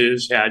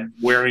watches. Had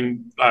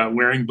wearing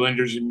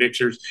blenders and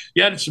mixers.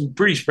 He had some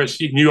pretty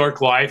prestigious New York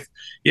Life.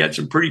 He had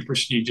some pretty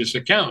prestigious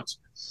accounts.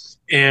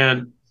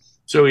 And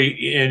so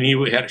he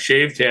had a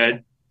shaved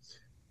head,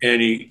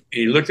 and he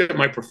looked at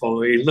my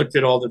portfolio. He looked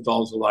at all the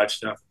Dolls Alive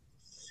stuff,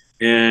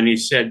 and he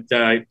said,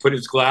 he put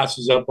his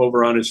glasses up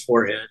over on his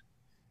forehead,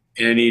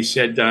 and he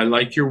said, I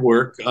like your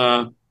work.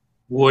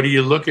 What are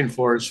you looking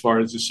for as far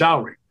as the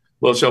salary?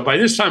 Well, so by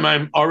this time,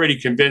 I'm already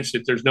convinced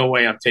that there's no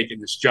way I'm taking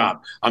this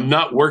job. I'm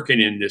not working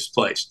in this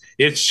place.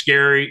 It's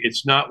scary.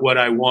 It's not what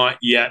I want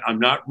yet. I'm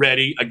not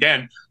ready.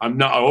 Again, I'm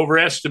not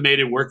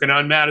overestimated working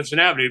on Madison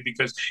Avenue,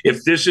 because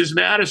if this is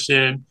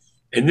Madison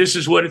and this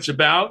is what it's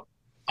about,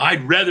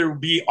 I'd rather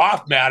be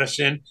off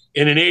Madison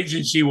in an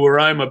agency where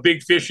I'm a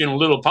big fish in a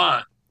little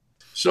pond.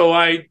 So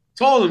I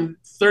told him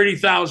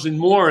 $30,000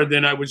 more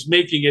than I was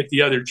making at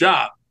the other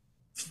job.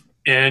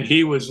 And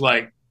he was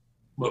like,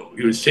 well,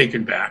 he was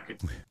taken back.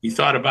 He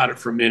thought about it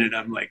for a minute.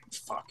 I'm like,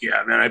 fuck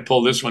yeah, man, I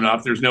pulled this one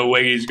off. There's no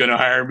way he's going to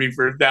hire me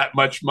for that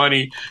much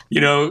money,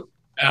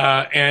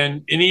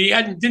 and he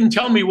didn't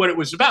tell me what it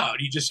was about.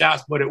 He just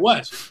asked what it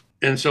was.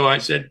 And so I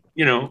said,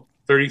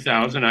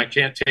 30,000, I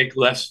can't take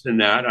less than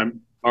that.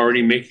 I'm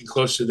already making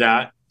close to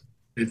that.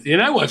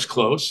 And I was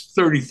close,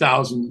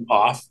 30,000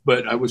 off,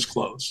 but I was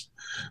close,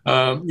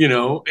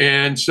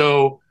 and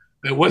so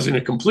it wasn't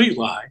a complete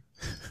lie.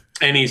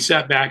 And he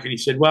sat back and he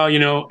said, well,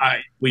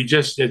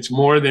 it's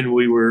more than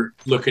we were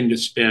looking to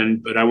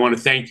spend, but I want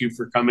to thank you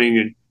for coming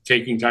and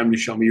taking time to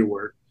show me your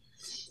work.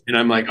 And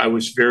I'm like, I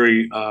was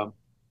very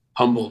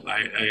humbled.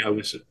 I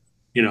was,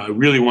 I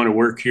really want to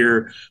work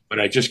here, but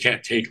I just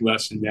can't take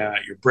less than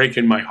that. You're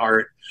breaking my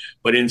heart.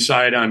 But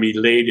inside I'm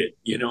elated.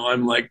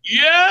 I'm like,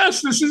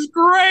 yes, this is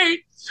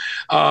great.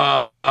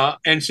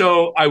 And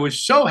so I was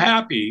so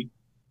happy.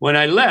 When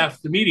I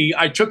left the meeting,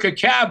 I took a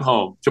cab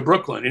home to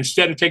Brooklyn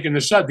instead of taking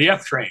the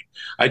F train.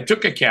 I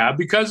took a cab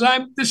because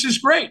this is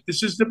great.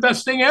 This is the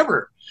best thing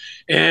ever.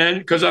 And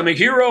because I'm a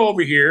hero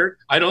over here,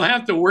 I don't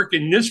have to work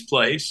in this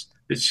place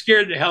that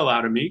scared the hell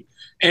out of me.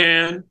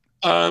 And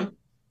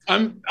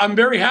I'm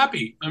very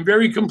happy. I'm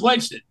very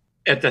complacent.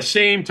 At the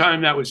same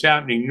time that was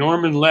happening,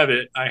 Norman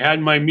Levitt, I had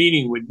my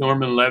meeting with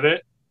Norman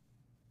Levitt.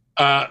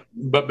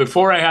 But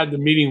before I had the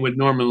meeting with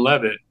Norman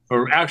Levitt,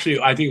 or actually,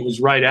 I think it was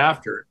right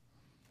after.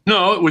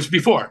 No, it was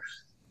before.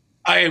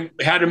 I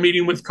had a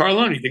meeting with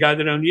Carloni, the guy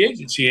that owned the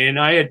agency, and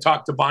I had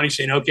talked to Bonnie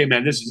saying, okay,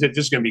 man, this is it.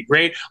 This is going to be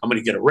great. I'm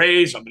going to get a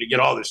raise. I'm going to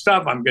get all this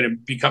stuff. I'm going to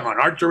become an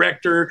art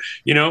director,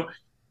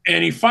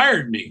 and he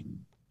fired me.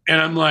 And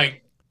I'm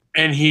like,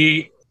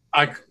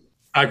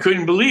 I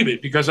couldn't believe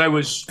it because I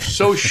was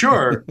so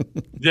sure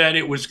that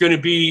it was going to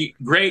be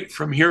great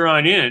from here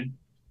on in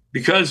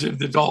because of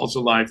the Dolls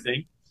Alive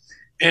thing.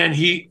 And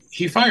he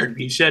fired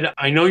me. He said,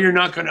 I know you're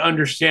not going to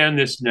understand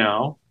this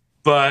now,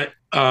 but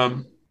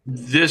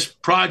this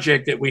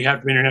project that we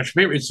have from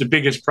International Paper, it's the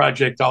biggest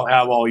project I'll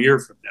have all year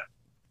from them.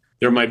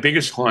 They're my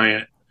biggest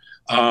client.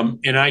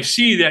 And I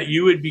see that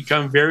you would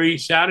become very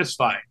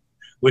satisfied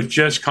with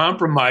just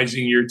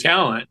compromising your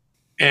talent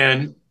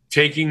and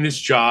taking this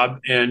job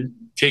and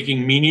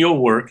taking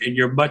menial work, and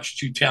you're much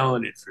too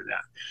talented for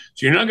that.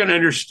 So you're not going to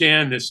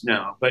understand this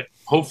now, but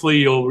hopefully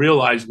you'll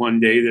realize one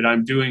day that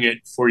I'm doing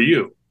it for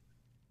you,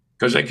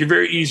 because I could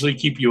very easily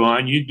keep you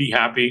on. You'd be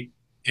happy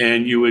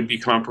and you would be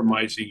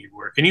compromising your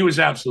work. And he was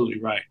absolutely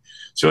right.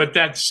 So at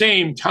that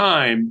same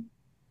time,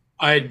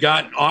 I had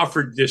gotten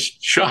offered this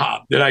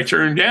job that I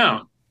turned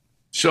down.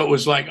 So it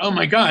was like, oh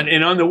my God.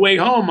 And on the way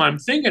home, I'm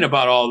thinking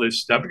about all this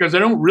stuff because I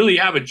don't really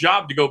have a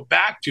job to go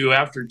back to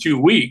after 2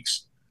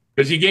 weeks,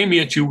 because he gave me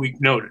a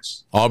 2-week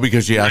notice. All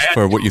because you asked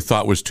for what you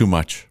thought was too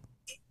much.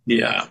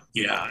 Yeah.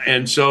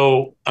 And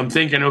so I'm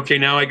thinking, okay,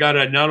 now I got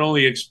to not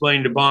only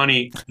explain to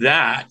Bonnie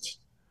that,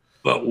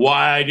 but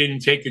why I didn't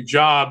take a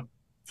job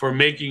for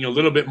making a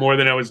little bit more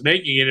than I was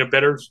making and a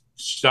better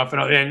stuff.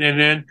 And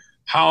then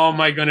how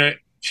am I going to,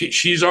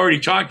 she's already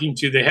talking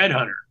to the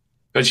headhunter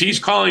because he's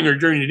calling her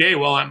during the day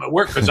while I'm at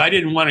work, because I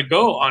didn't want to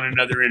go on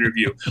another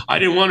interview. I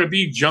didn't want to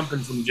be jumping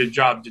from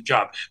job to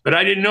job, but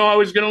I didn't know I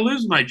was going to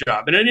lose my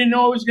job, and I didn't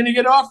know I was going to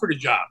get offered a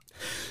job.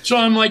 So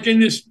I'm like in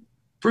this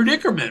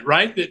predicament,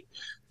 right? That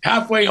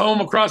halfway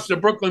home across the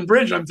Brooklyn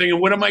Bridge, I'm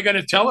thinking, what am I going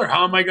to tell her?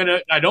 How am I going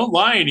to, I don't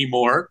lie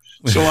anymore.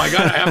 So I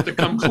got to have to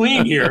come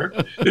clean here.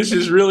 This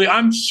is really,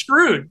 I'm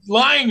screwed.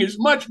 Lying is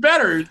much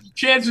better.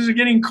 Chances of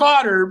getting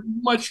caught are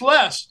much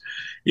less,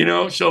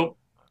 so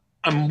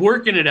I'm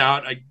working it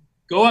out. I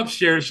go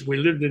upstairs. We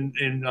lived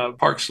in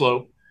Park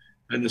Slope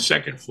on the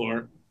second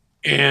floor.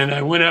 And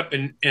I went up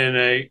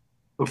and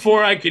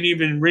before I could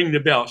even ring the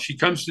bell, she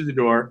comes to the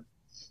door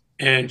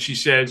and she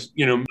says,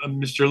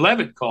 Mr.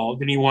 Levitt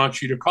called and he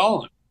wants you to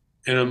call him.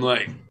 And I'm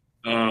like,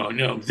 oh,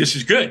 no, this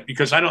is good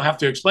because I don't have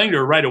to explain to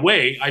her right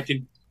away. I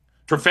can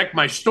perfect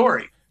my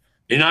story.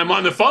 And I'm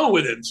on the phone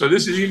with him. So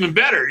this is even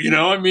better.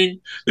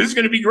 This is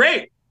going to be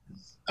great.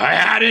 I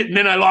had it and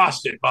then I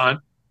lost it, Bon,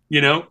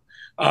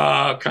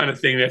 kind of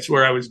thing. That's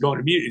where I was going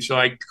immediately. So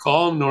I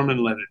called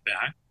Norman Levitt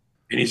back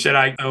and he said,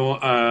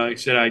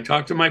 I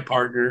talked to my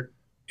partner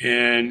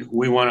and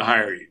we want to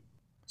hire you.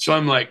 So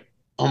I'm like,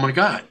 oh my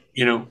God,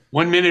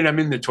 1 minute I'm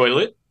in the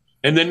toilet.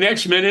 And the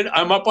next minute,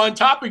 I'm up on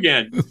top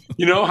again.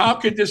 How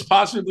could this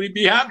possibly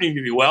be happening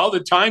to me? Well, the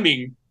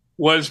timing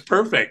was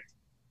perfect.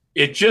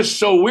 It's just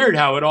so weird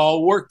how it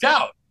all worked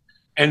out.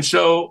 And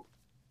so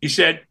he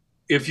said,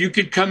 if you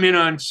could come in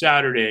on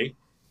Saturday,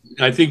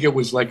 I think it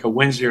was like a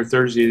Wednesday or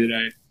Thursday that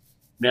I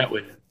met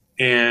with him.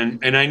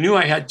 And I knew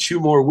I had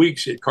 2 more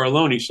weeks at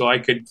Carloni so I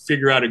could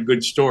figure out a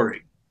good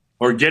story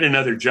or get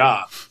another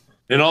job.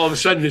 And all of a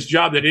sudden, this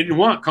job that I didn't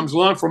want comes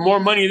along for more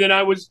money than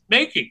I was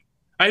making.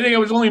 I think I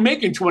was only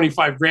making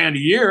 25 grand a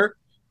year.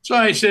 So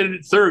I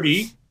said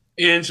 30.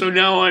 And so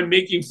now I'm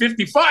making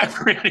 55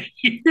 grand a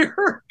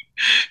year.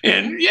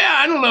 And yeah,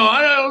 I don't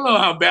know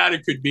how bad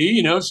it could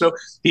be, So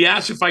he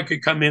asked if I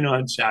could come in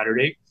on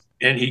Saturday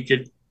and he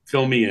could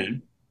fill me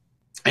in.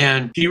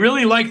 And he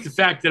really liked the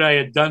fact that I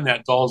had done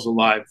that Dolls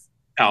Alive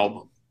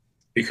album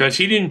because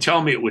he didn't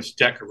tell me it was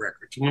Decca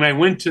Records. When I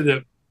went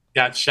to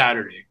that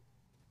Saturday,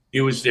 he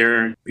was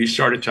there and he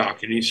started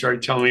talking. He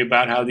started telling me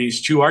about how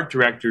these 2 art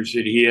directors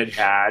that he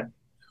had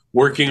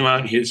working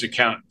on his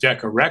account,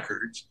 Decca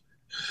Records,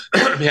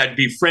 had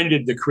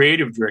befriended the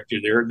creative director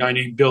there, a guy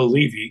named Bill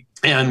Levy,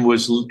 and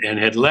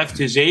had left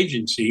his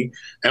agency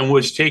and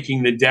was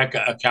taking the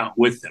Decca account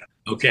with them.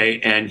 Okay.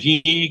 And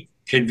he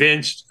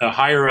convinced a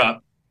higher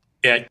up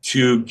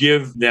to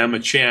give them a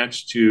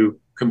chance to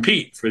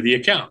compete for the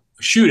account.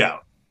 shootout.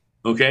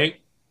 Okay.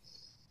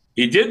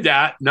 He did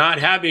that not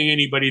having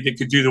anybody that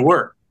could do the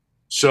work.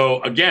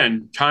 So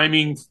again,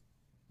 timing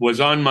was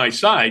on my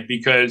side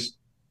because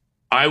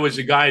I was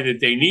the guy that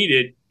they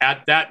needed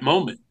at that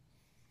moment.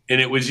 And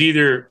it was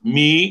either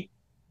me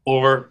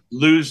or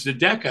lose the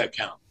DECA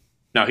account.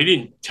 Now, he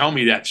didn't tell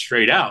me that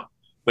straight out,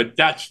 but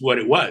that's what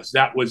it was.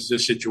 That was the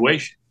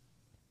situation.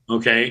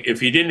 Okay. If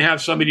he didn't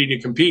have somebody to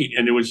compete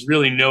and there was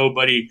really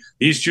nobody,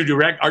 these two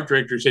art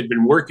directors had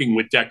been working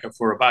with DECA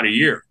for about a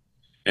year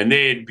and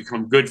they had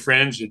become good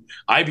friends. And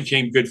I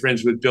became good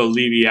friends with Bill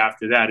Levy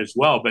after that as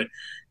well.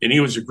 And he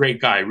was a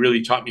great guy,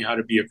 really taught me how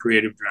to be a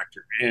creative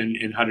director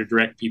and how to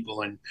direct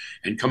people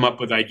and come up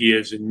with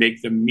ideas and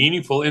make them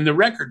meaningful in the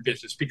record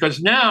business.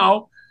 Because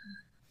now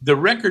the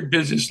record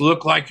business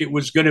looked like it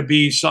was going to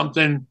be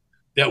something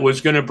that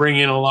was going to bring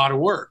in a lot of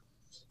work.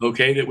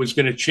 Okay, that was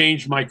going to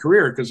change my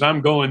career because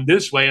I'm going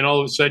this way and all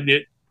of a sudden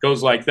it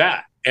goes like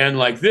that and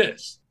like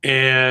this.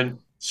 And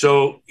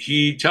so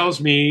he tells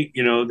me,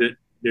 that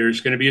there's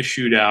going to be a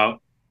shootout.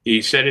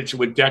 He said it's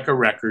with DECA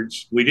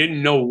Records. We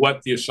didn't know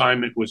what the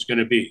assignment was going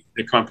to be,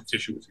 the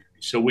competition was going to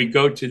be. So we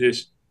go to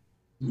this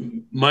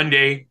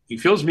Monday. He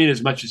fills me in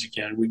as much as he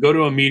can. We go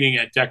to a meeting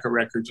at DECA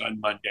Records on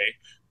Monday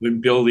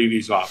in Bill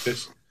Levy's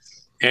office.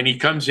 And he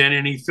comes in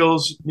and he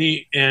fills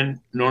me and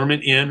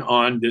Norman in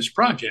on this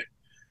project.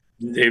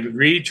 They've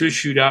agreed to a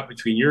shootout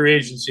between your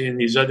agency and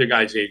these other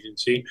guys'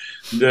 agency.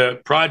 The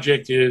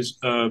project is,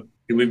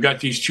 we've got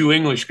these two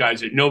English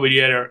guys that nobody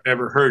had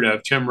ever heard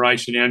of, Tim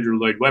Rice and Andrew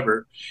Lloyd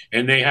Webber.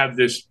 And they have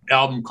this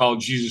album called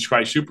Jesus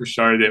Christ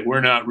Superstar that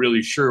we're not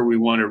really sure we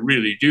want to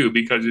really do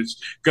because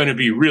it's going to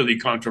be really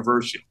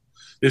controversial.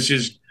 This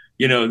is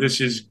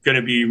going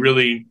to be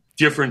really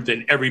different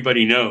than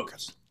everybody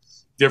knows,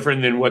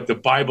 different than what the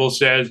Bible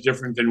says,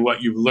 different than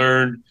what you've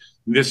learned.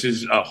 This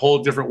is a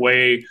whole different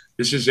way.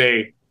 This is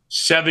a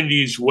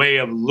 70s way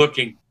of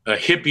looking, a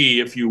hippie,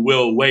 if you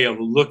will, way of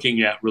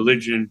looking at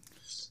religion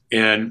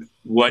and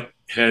what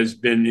has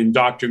been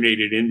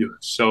indoctrinated into us.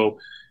 So,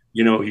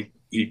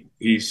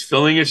 he's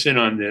filling us in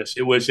on this.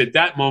 It was at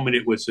that moment,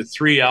 it was a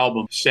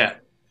 3-album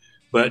set,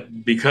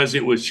 but because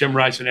it was Tim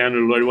Rice and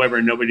Andrew Lloyd Webber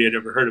and nobody had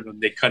ever heard of them,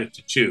 they cut it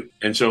to 2.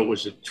 And so it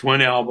was a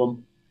twin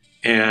album.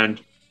 And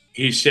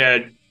he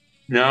said,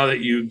 now that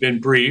you've been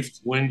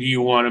briefed, when do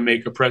you want to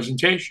make a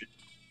presentation?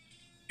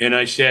 And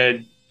I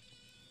said,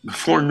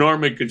 before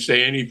Norman could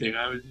say anything,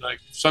 I was like,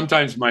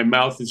 sometimes my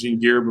mouth is in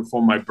gear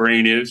before my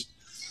brain is.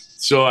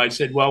 So I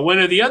said, well, when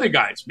are the other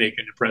guys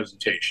making the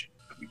presentation?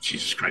 I mean,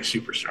 Jesus Christ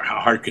Superstar, how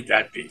hard could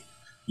that be?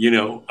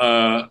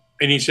 And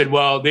he said,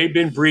 well, they've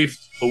been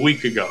briefed a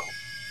week ago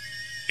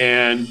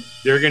and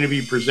they're going to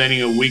be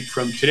presenting a week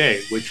from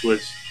today, which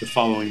was the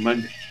following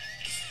Monday.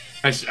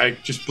 I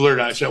just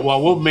blurted out, I said,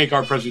 well, we'll make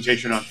our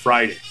presentation on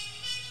Friday.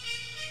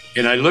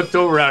 And I looked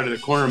over out of the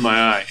corner of my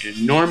eye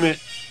and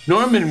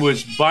Norman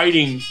was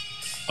biting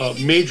a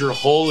major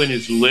hole in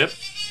his lip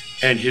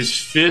and his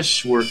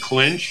fists were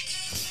clenched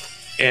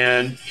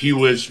and he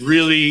was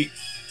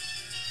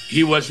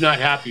not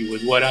happy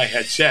with what I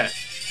had said.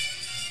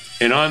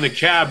 And on the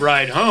cab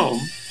ride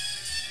home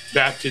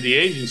back to the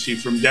agency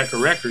from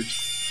DECA Records,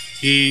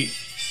 he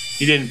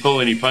didn't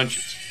pull any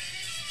punches.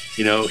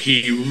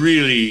 He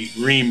really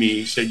reamed me.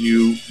 He said,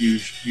 you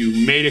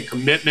made a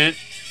commitment.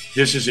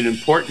 This is an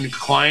important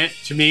client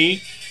to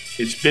me.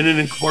 It's been an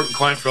important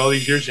client for all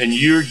these years, and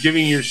you're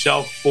giving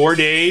yourself 4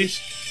 days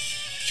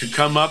to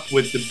come up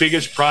with the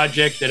biggest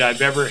project that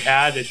I've ever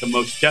had at the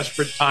most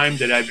desperate time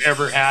that I've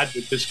ever had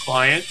with this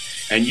client,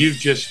 and you've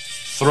just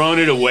thrown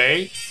it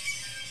away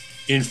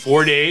in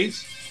 4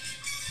 days.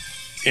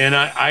 And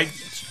I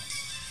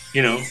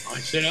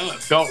said, oh,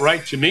 it felt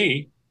right to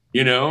me,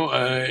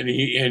 and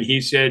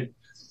he said,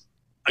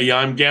 yeah,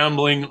 I'm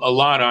gambling a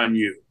lot on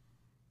you,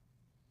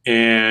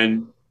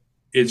 and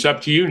it's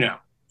up to you now.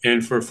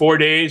 And for 4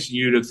 days,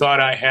 you'd have thought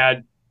I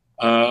had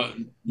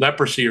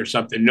leprosy or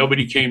something.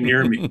 Nobody came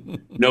near me.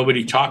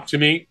 Nobody talked to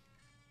me.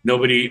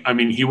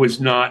 He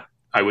was not,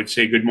 I would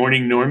say, good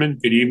morning, Norman.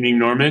 Good evening,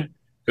 Norman.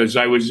 Because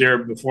I was there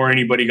before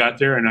anybody got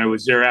there and I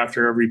was there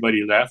after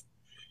everybody left.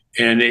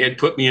 And they had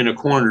put me in a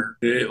corner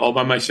all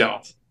by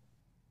myself.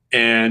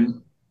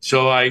 And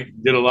so I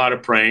did a lot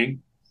of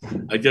praying.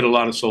 I did a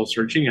lot of soul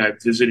searching. I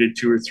visited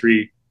 2 or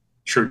 3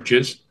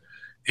 churches.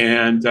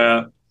 And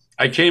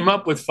I came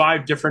up with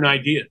 5 different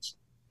ideas,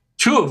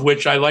 2 of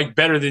which I like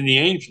better than the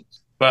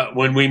Angels. But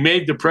when we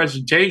made the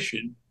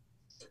presentation,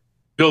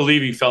 Bill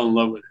Levy fell in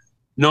love with it.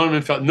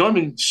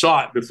 Norman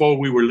saw it before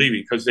we were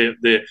leaving because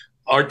the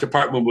art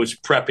department was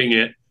prepping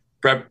it,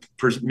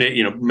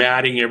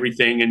 matting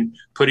everything and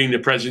putting the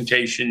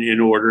presentation in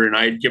order. And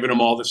I had given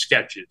him all the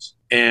sketches.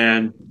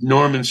 And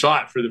Norman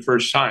saw it for the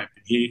first time.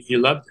 He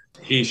loved it.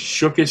 He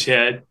shook his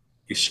head.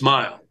 He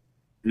smiled.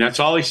 And that's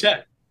all he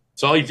said.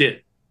 That's all he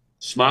did.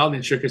 Smiled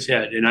and shook his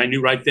head. And I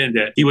knew right then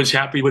that he was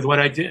happy with what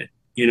I did.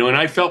 And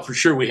I felt for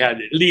sure we had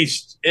at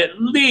least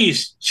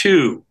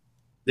 2,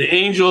 the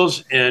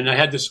Angels, and I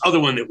had this other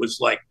one that was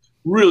like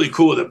really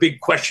cool with a big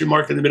question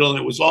mark in the middle. And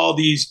it was all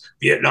these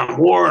Vietnam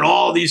War and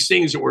all these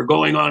things that were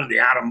going on, and the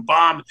atom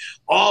bomb,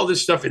 all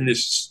this stuff in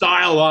this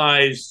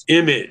stylized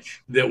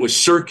image that was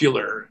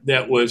circular,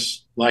 that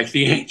was like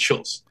the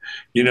angels,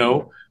 you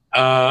know?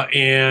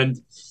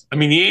 And I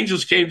mean, the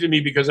angels came to me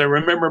because I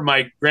remember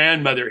my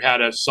grandmother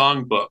had a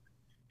songbook,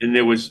 and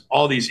there was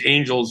all these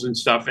angels and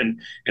stuff. And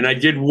I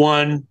did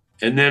one.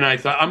 And then I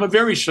thought, I'm a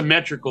very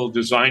symmetrical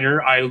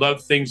designer. I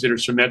love things that are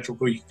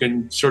symmetrical. You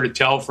can sort of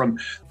tell from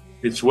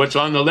it's what's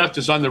on the left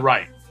is on the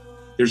right.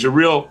 There's a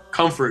real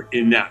comfort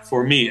in that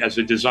for me as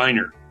a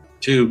designer.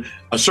 To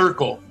a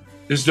circle,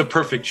 this is the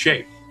perfect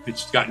shape.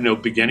 It's got no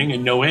beginning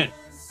and no end.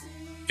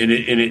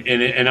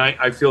 And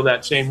I feel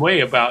that same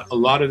way about a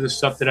lot of the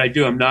stuff that I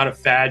do. I'm not a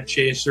fad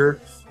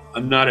chaser.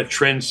 I'm not a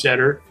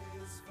trendsetter.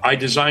 I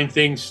design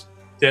things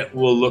that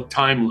will look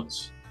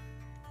timeless.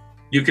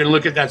 You can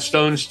look at that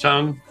Stone's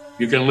Tongue.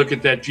 You can look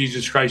at that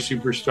Jesus Christ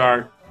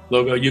Superstar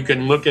logo. You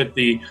can look at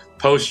the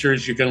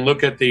posters. You can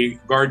look at the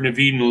Garden of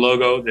Eden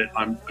logo that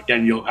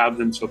again, you'll have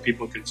them so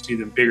people can see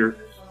them bigger.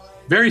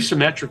 Very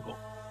symmetrical,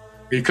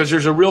 because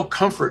there's a real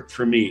comfort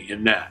for me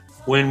in that.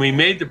 When we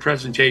made the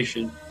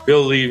presentation,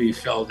 Bill Levy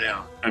fell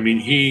down. I mean,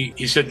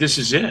 he said, this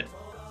is it.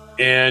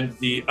 And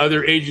the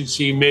other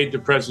agency made the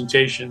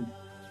presentation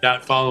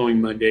that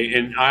following Monday.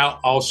 And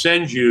I'll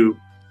send you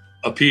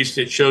a piece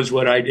that shows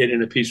what I did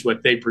and a piece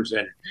what they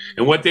presented.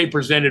 And what they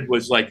presented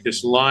was like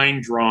this line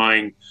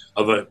drawing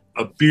of a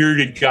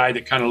bearded guy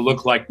that kind of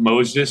looked like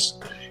Moses.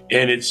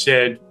 And it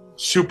said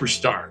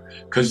superstar,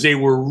 because they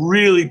were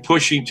really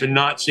pushing to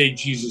not say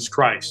Jesus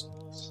Christ,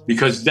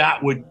 because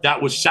that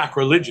was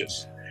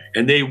sacrilegious.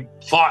 And they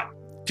fought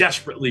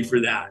desperately for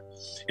that.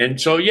 And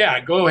so,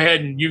 yeah, go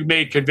ahead and you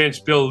may convince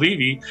Bill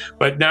Levy,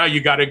 but now you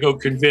got to go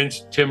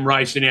convince Tim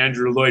Rice and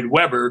Andrew Lloyd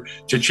Webber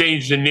to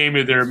change the name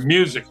of their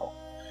musical.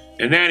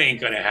 And that ain't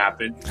going to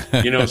happen,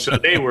 you know. So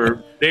they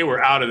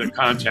were out of the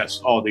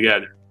contest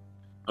altogether.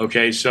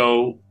 Okay,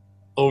 so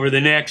over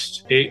the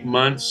next 8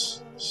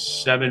 months,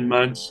 7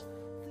 months,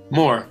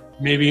 more,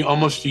 maybe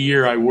almost a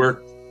year, I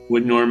worked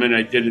with Norman.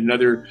 I did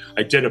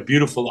a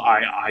beautiful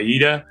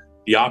Aida,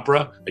 the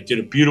opera. I did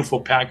a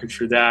beautiful package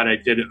for that. I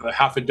did a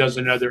half a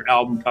dozen other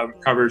album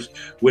covers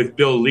with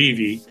Bill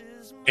Levy,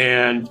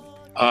 and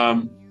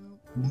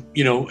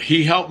you know,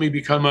 he helped me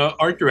become an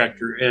art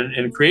director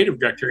and a creative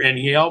director, and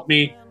he helped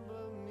me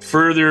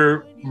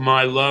further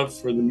my love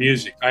for the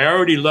music. I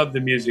already loved the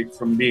music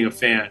from being a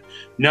fan.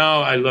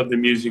 Now I love the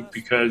music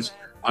because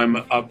I'm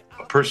a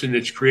person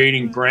that's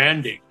creating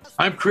branding.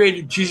 I've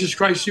created Jesus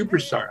Christ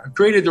Superstar. I've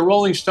created the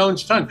Rolling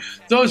Stones Tongue.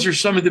 Those are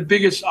some of the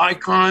biggest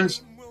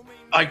icons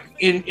like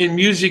in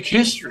music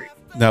history.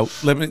 Now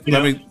let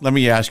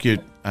me ask you,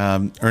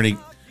 Ernie,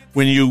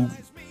 when you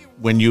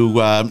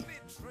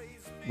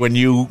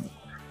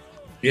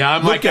yeah,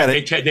 I'm like that.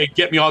 They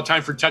get me all the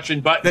time for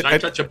touching buttons. I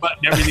touch a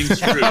button, everything's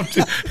screwed.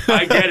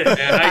 I get it,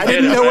 man. I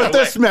didn't know what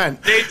this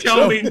meant. They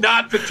tell me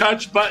not to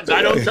touch buttons.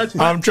 I don't touch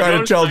buttons. I'm trying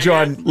to tell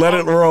John, let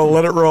it roll.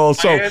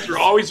 My hands are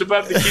always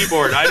above the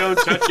keyboard. I don't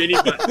touch any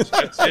buttons.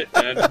 That's it,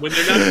 man. When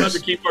they're not above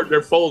the keyboard,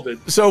 they're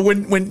folded. So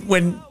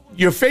when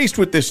you're faced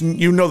with this, and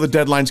you know the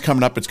deadline's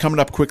coming up, it's coming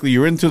up quickly,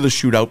 you're into the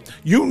shootout,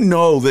 you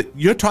know that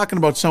you're talking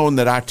about someone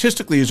that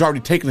artistically has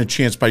already taken a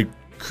chance by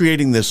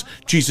creating this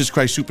Jesus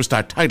Christ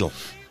Superstar title.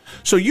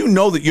 So you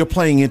know that you're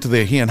playing into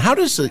their hand. How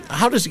does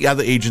the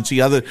other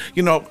agency, other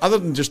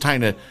than just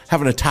having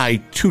a tie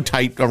too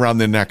tight around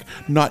their neck,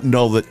 not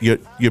know that you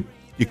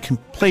can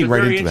play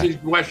right into that? It's a very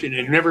interesting question.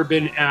 I've never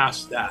been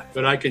asked that,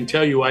 but I can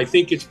tell you, I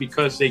think it's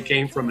because they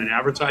came from an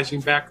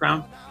advertising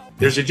background.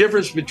 There's a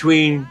difference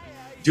between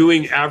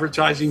doing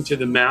advertising to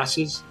the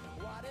masses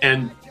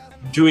and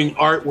doing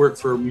artwork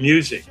for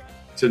music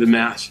to the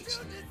masses.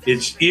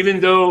 It's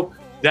even though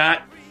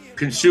that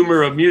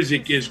consumer of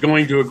music is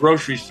going to a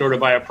grocery store to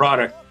buy a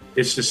product,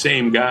 it's the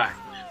same guy,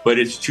 but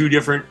it's two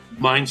different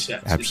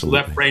mindsets. Absolutely. It's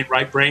left brain,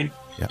 right brain.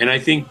 Yeah. And I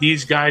think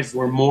these guys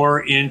were more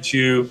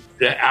into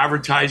the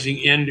advertising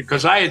end,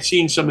 because I had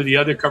seen some of the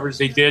other covers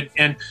they did.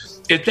 And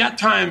at that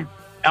time,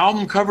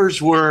 album covers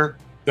were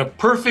the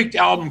perfect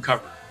album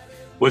cover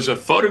was a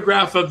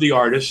photograph of the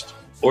artist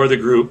or the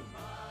group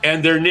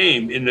and their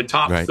name in the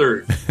top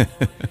third.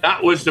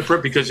 That was the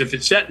perfect, because if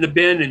it's set in the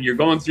bin and you're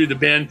going through the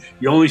bin,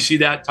 you only see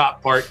that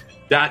top part.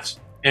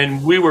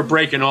 And we were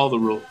breaking all the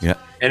rules. Yeah.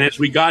 And as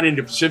we got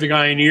into Pacific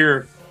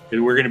Ioneer,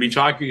 and we're going to be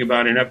talking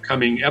about in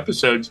upcoming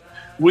episodes,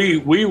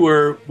 we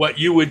were what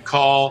you would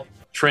call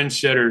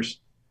trendsetters.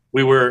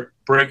 We were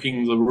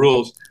breaking the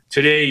rules.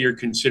 Today, you're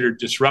considered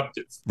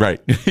disruptive. Right.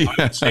 I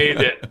would say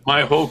that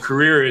my whole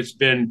career has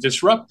been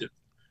disruptive.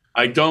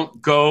 I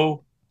don't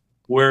go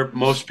where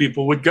most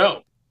people would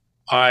go.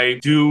 I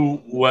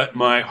do what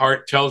my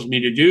heart tells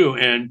me to do,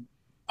 and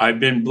I've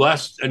been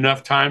blessed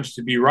enough times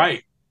to be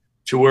right,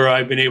 to where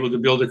I've been able to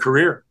build a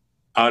career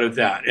out of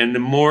that. And the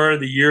more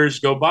the years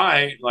go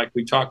by, like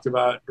we talked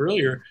about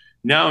earlier,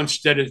 now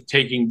instead of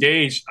taking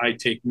days, I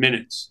take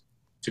minutes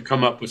to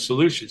come up with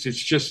solutions. It's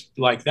just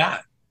like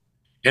that.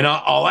 And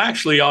I'll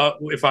actually,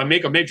 if I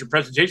make a major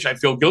presentation, I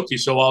feel guilty.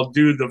 So I'll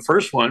do the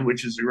first one,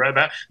 which is right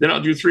back. Then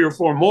I'll do 3 or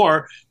 4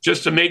 more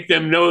just to make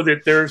them know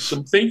that there's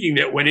some thinking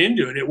that went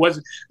into it. It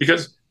wasn't,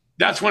 because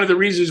that's one of the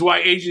reasons why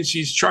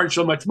agencies charge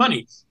so much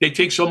money. They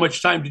take so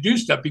much time to do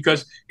stuff,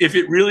 because if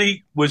it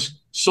really was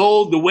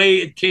sold the way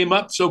it came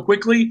up so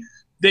quickly,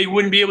 they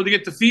wouldn't be able to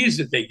get the fees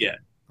that they get.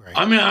 Right.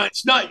 I mean,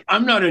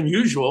 I'm not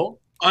unusual.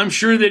 I'm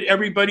sure that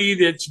everybody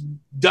that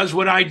does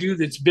what I do,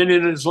 that's been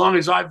in it as long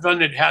as I've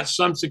done it, has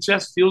some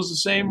success, feels the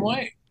same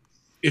way.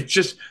 It's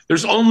just,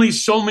 there's only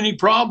so many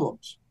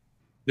problems.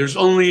 There's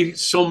only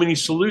so many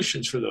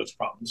solutions for those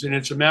problems. And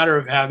it's a matter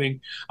of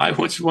having, I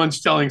was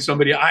once telling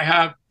somebody, I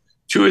have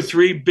 2 or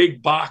 3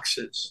 big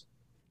boxes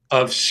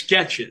of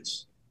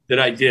sketches that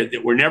I did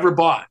that were never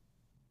bought.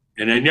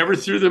 And I never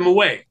threw them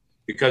away,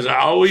 because I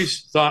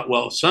always thought,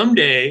 well,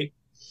 someday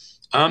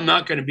I'm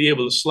not going to be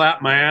able to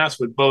slap my ass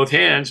with both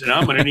hands, and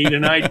I'm going to need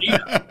an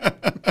idea.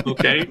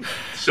 Okay.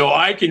 So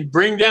I can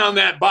bring down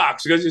that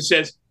box, because it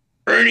says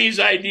Ernie's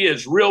idea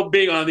is real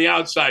big on the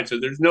outside. So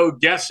there's no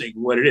guessing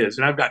what it is.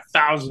 And I've got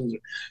thousands.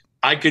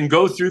 I can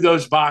go through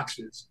those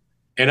boxes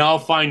and I'll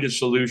find a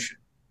solution.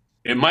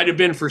 It might have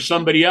been for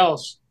somebody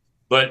else,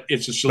 but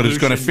it's a solution. But it's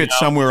going to fit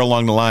somewhere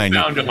along the line.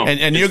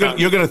 And you're going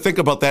to think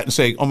about that and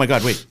say, oh my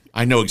God, wait,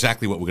 I know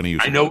exactly what we're going to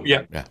use. I know.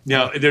 Yeah.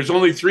 Now, there's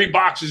only 3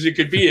 boxes it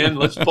could be in.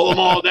 Let's pull them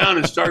all down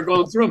and start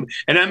going through them.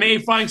 And I may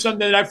find something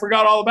that I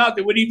forgot all about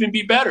that would even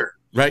be better.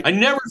 Right. I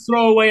never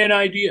throw away an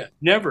idea.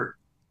 Never.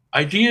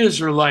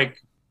 Ideas are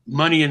like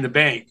money in the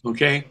bank.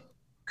 Okay.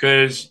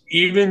 Because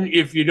even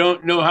if you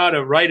don't know how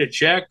to write a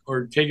check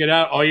or take it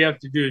out, all you have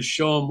to do is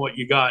show them what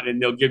you got,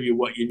 and they'll give you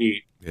what you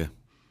need. Yeah.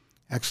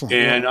 Excellent.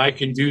 And I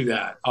can do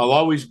that. I'll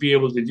always be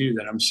able to do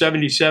that. I'm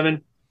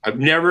 77. I've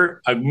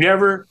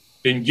never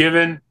been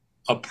given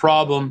a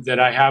problem that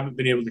I haven't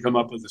been able to come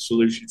up with a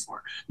solution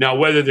for. Now,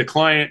 whether the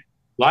client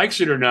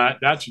likes it or not,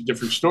 that's a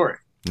different story.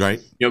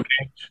 Right.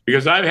 Okay.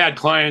 Because I've had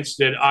clients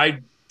that I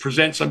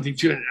present something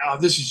to,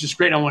 and this is just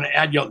great. I want to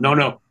add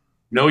yellow.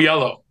 No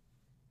yellow.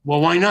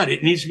 Well, why not?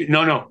 It needs to be.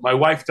 No. My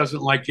wife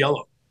doesn't like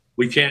yellow.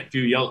 We can't do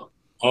yellow.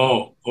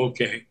 Oh,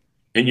 okay.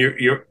 And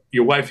your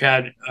wife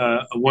had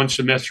 1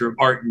 semester of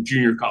art in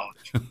junior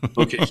college.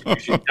 Okay, so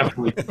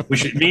we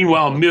should.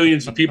 Meanwhile,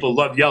 millions of people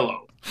love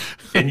yellow,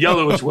 and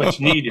yellow is what's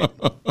needed.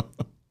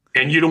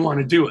 And you don't want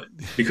to do it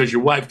because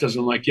your wife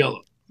doesn't like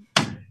yellow.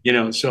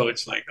 So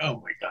it's like, oh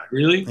my God,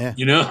 really?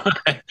 Yeah.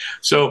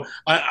 So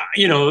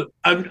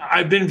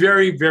I've been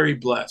very, very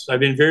blessed. I've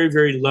been very,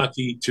 very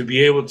lucky to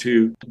be able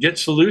to get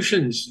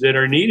solutions that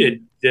are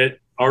needed, that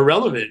are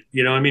relevant.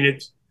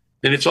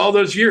 It's all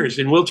those years.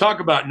 And we'll talk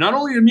about not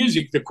only the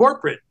music, the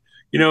corporate,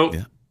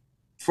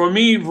 For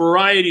me,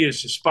 variety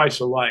is the spice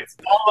of life.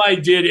 All I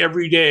did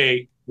every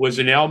day was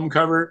an album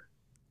cover.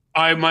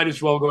 I might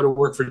as well go to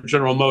work for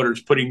General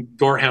Motors, putting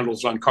door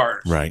handles on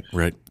cars. Right.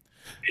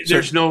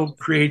 There's no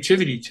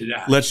creativity to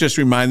that. Let's just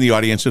remind the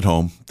audience at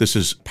home, this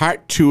is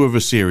part 2 of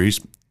a series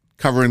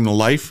covering the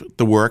life,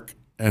 the work,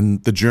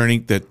 and the journey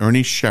that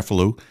Ernie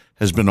Cefalu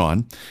has been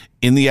on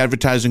in the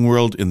advertising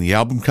world, in the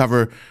album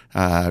cover,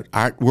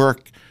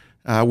 artwork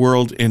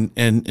world.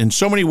 In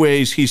so many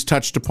ways, he's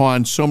touched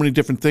upon so many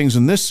different things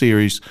in this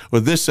series, or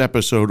this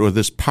episode, or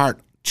this part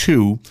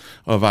 2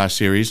 of our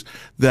series,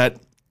 that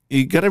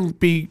you got to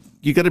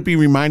be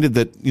reminded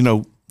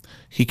that,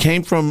 he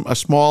came from a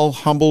small,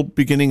 humble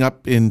beginning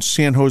up in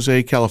San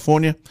Jose,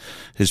 California.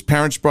 His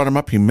parents brought him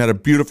up. He met a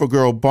beautiful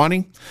girl,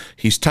 Bonnie.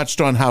 He's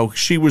touched on how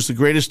she was the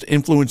greatest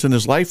influence in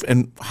his life,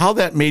 and how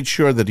that made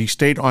sure that he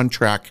stayed on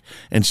track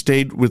and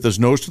stayed with his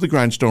nose to the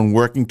grindstone,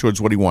 working towards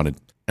what he wanted.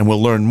 And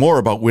we'll learn more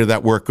about where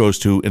that work goes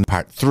to in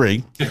part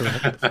 3.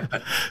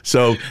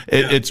 So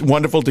it's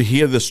wonderful to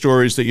hear the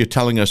stories that you're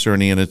telling us,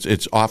 Ernie, and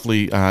it's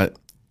awfully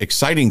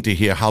exciting to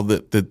hear how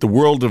the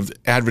world of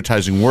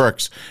advertising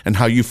works, and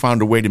how you found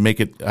a way to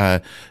make it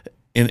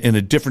in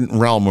a different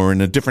realm, or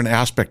in a different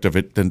aspect of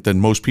it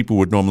than most people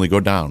would normally go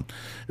down.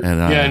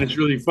 And it's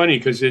really funny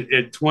because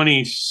at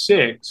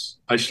 26,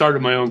 I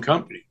started my own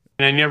company,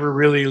 and I never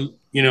really,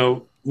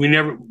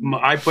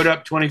 I put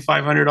up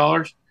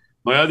 $2,500.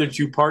 My other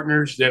 2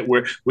 partners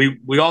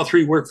we all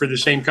 3 work for the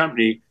same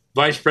company,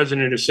 vice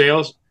president of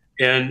sales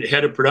and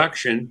head of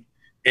production,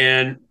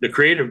 and the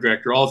creative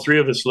director. All 3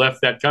 of us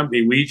left that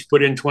company. We each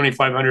put in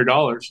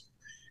 $2,500,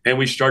 and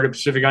we started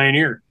Pacific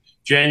Ioneer,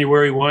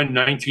 January 1,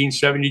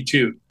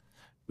 1972.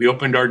 We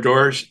opened our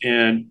doors,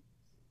 and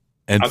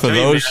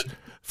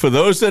for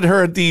those that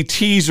heard the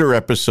teaser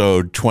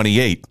episode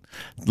 28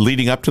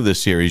 leading up to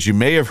this series, you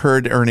may have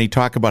heard Ernie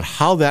talk about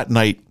how that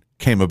night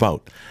came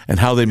about and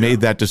how they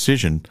made that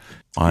decision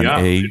on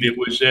I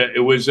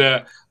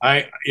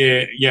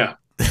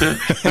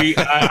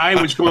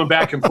was going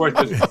back and forth.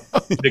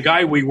 The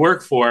guy we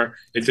worked for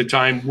at the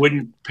time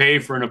wouldn't pay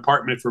for an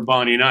apartment for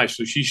Bonnie and I,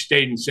 so she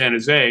stayed in San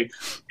Jose,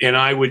 and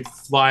I would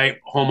fly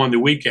home on the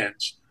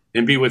weekends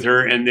and be with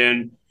her.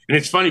 And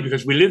it's funny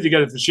because we lived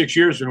together for 6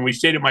 years, and when we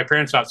stayed at my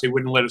parents' house, they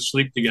wouldn't let us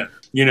sleep together.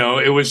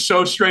 It was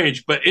so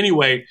strange. But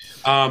anyway,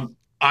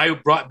 I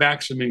brought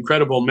back some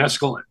incredible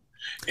mescaline.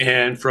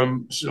 and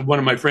from one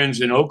of my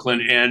friends in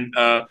Oakland. And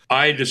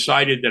I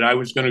decided that I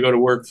was going to go to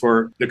work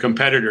for the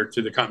competitor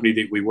to the company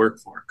that we work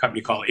for, a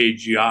company called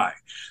AGI.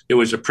 It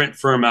was a print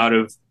firm out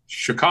of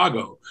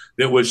Chicago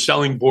that was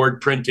selling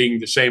board printing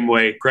the same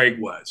way Craig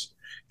was.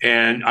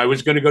 And I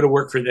was going to go to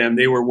work for them.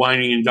 They were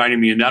whining and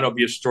dining me. And that'll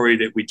be a story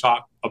that we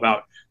talk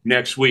about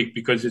next week,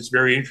 because it's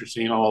very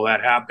interesting how all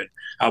that happened,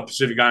 how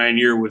Pacific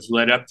Pioneer was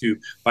led up to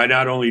by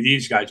not only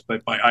these guys,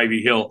 but by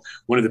Ivy Hill,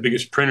 one of the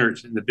biggest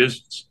printers in the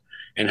business,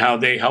 and how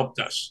they helped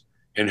us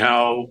and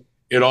how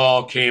it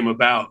all came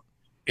about.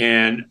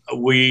 And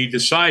we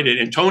decided,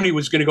 and Tony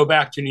was going to go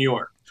back to New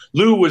York.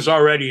 Lou was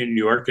already in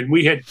New York, and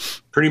we had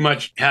pretty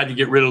much had to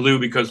get rid of Lou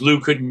because Lou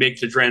couldn't make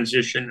the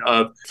transition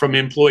from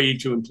employee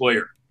to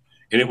employer.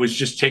 And it was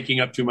just taking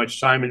up too much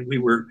time, and we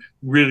were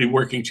really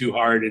working too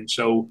hard. And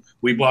so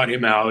we bought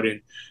him out.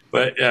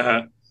 But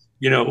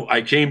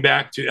I came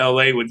back to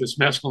LA with this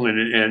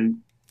mescaline, and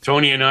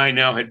Tony and I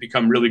now had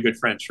become really good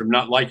friends from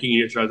not liking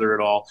each other at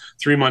all.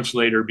 3 months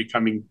later,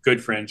 becoming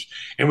good friends.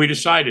 And we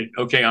decided,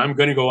 okay, I'm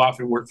going to go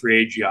off and work for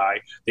AGI.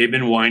 They've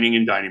been whining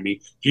and dining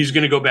me. He's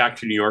going to go back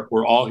to New York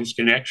where all his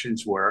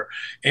connections were.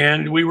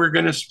 And we were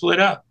going to split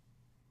up.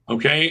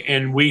 Okay.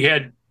 And we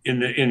had, in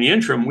the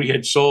interim, we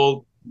had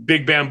sold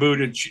Big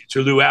Bamboo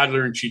to Lou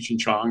Adler and Cheech and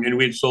Chong, and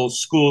we had sold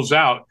Schools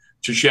Out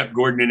to Shep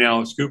Gordon and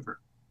Alice Cooper.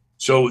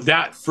 So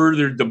that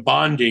furthered the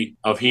bonding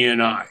of he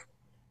and I.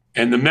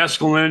 And the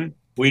mescaline,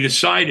 we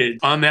decided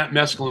on that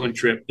mescaline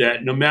trip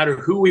that no matter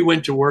who we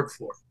went to work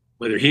for,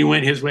 whether he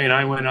went his way and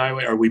I went my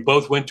way, or we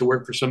both went to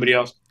work for somebody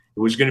else, it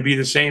was going to be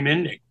the same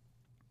ending.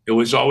 It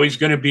was always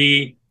going to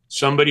be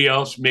somebody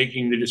else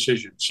making the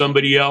decision,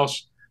 somebody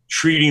else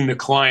treating the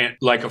client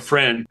like a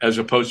friend as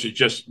opposed to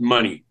just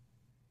money.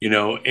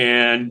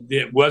 And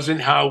it wasn't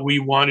how we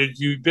wanted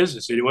to do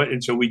business.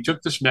 And so we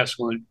took this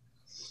mescaline,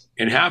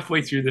 and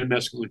halfway through the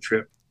mescaline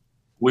trip,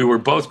 we were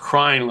both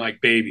crying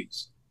like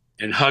babies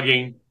and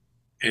hugging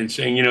and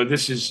saying,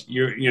 this is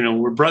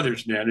we're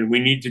brothers, man, and we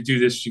need to do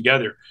this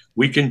together.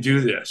 We can do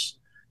this.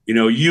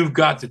 You've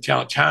got the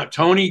talent.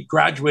 Tony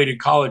graduated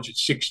college at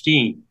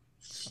 16.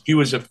 He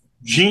was a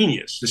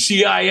genius. The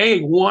CIA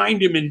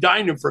wined him and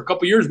dined him for a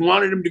couple of years and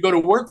wanted him to go to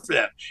work for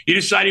them. He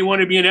decided he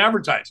wanted to be an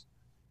advertiser.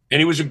 And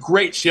he was a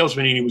great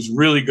salesman, and he was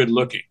really good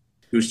looking.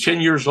 He was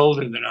 10 years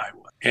older than I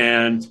was.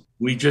 And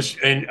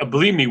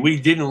believe me, we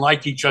didn't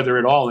like each other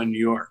at all in New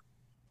York.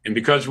 And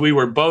because we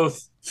were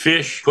both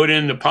fish put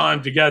in the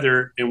pond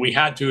together, and we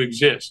had to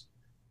exist,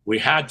 we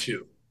had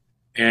to.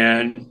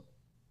 And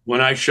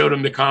when I showed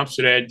him the comps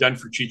that I had done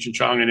for Cheech and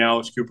Chong and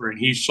Alice Cooper, and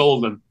he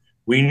sold them,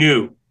 we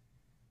knew.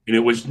 And it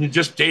was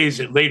just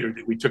days later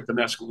that we took the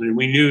mescaline, and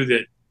we knew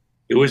that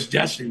it was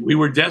destined. We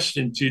were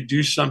destined to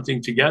do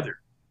something together.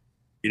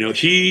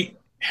 He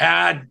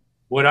had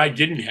what I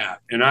didn't have,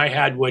 and I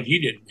had what he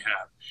didn't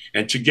have.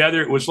 And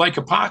together it was like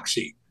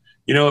epoxy.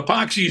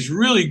 Epoxy is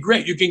really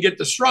great. You can get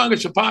the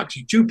strongest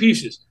epoxy, 2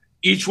 pieces.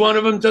 Each one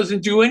of them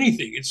doesn't do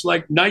anything. It's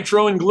like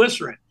nitro and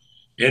glycerin.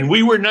 And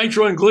we were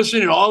nitro and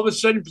glycerin, and all of a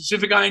sudden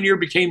Pacific Pioneer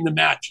became the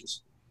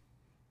matches.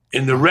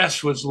 And the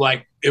rest was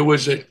like, it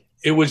was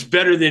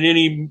better than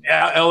any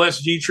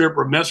LSD trip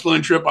or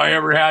mescaline trip I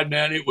ever had,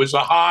 man. It was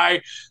a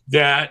high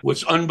that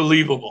was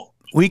unbelievable.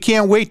 We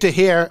can't wait to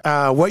hear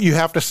what you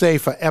have to say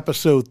for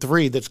episode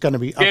 3 that's going to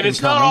be up and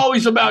it's not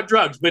always about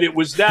drugs, but it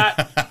was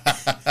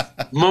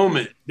that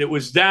moment. It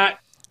was that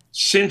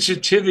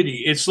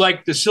sensitivity. It's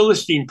like the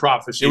Celestine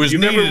prophecy. It was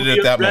needed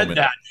at that moment.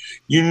 That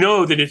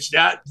it's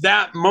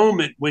that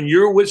moment when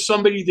you're with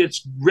somebody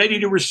that's ready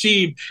to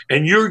receive,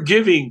 and you're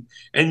giving,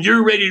 and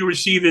you're ready to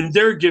receive, and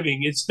they're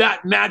giving. It's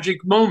that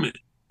magic moment.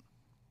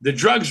 The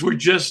drugs were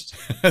just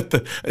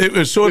it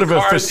was sort of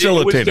a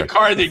facilitator. It was the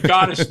car that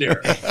got us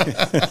there.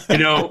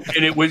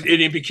 And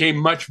it became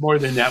much more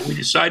than that. We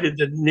decided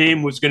the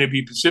name was going to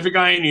be Pacific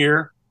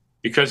Pioneer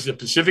because the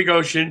Pacific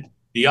Ocean,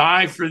 the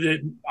eye for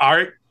the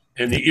art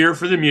and the ear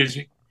for the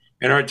music.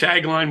 And our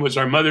tagline was,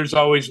 our mothers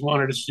always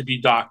wanted us to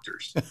be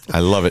doctors. I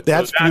love it.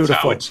 That's beautiful.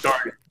 How it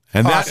started.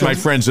 And that, my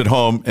friends at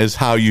home, is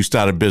how you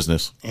start a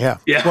business. Yeah.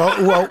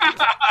 Well,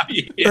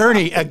 yeah.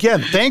 Ernie,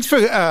 again, thanks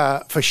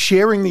for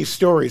sharing these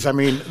stories. I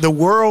mean, the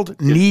world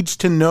needs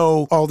to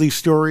know all these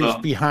stories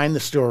behind the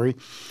story,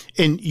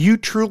 and you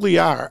truly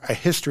are a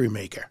history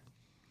maker.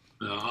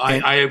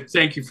 I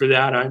thank you for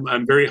that.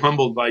 I'm very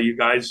humbled by you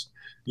guys,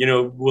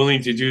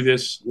 willing to do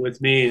this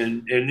with me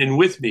and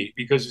with me,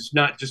 because it's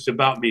not just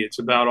about me; it's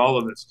about all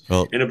of us.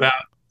 Well, and about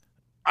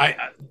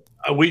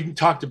we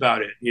talked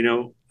about it.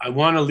 I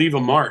want to leave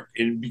a mark,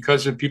 and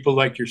because of people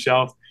like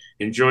yourself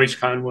and Joyce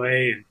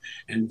Conway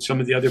and some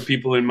of the other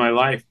people in my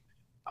life,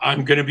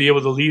 I'm going to be able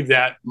to leave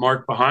that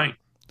mark behind,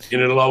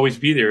 and it'll always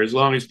be there. As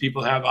long as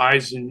people have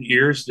eyes and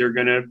ears, they're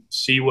going to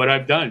see what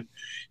I've done,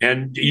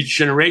 and each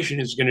generation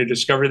is going to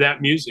discover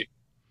that music.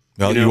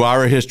 Well, you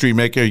are a history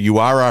maker. You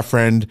are our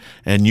friend,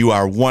 and you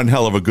are one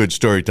hell of a good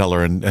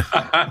storyteller. And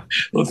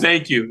well,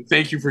 thank you.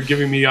 Thank you for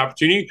giving me the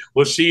opportunity.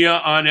 We'll see you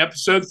on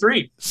episode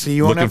 3. See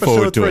you on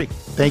episode 3.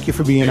 Thank you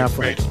for being our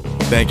friend.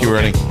 Thank you,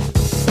 Ernie.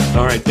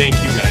 All right. Thank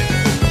you, guys.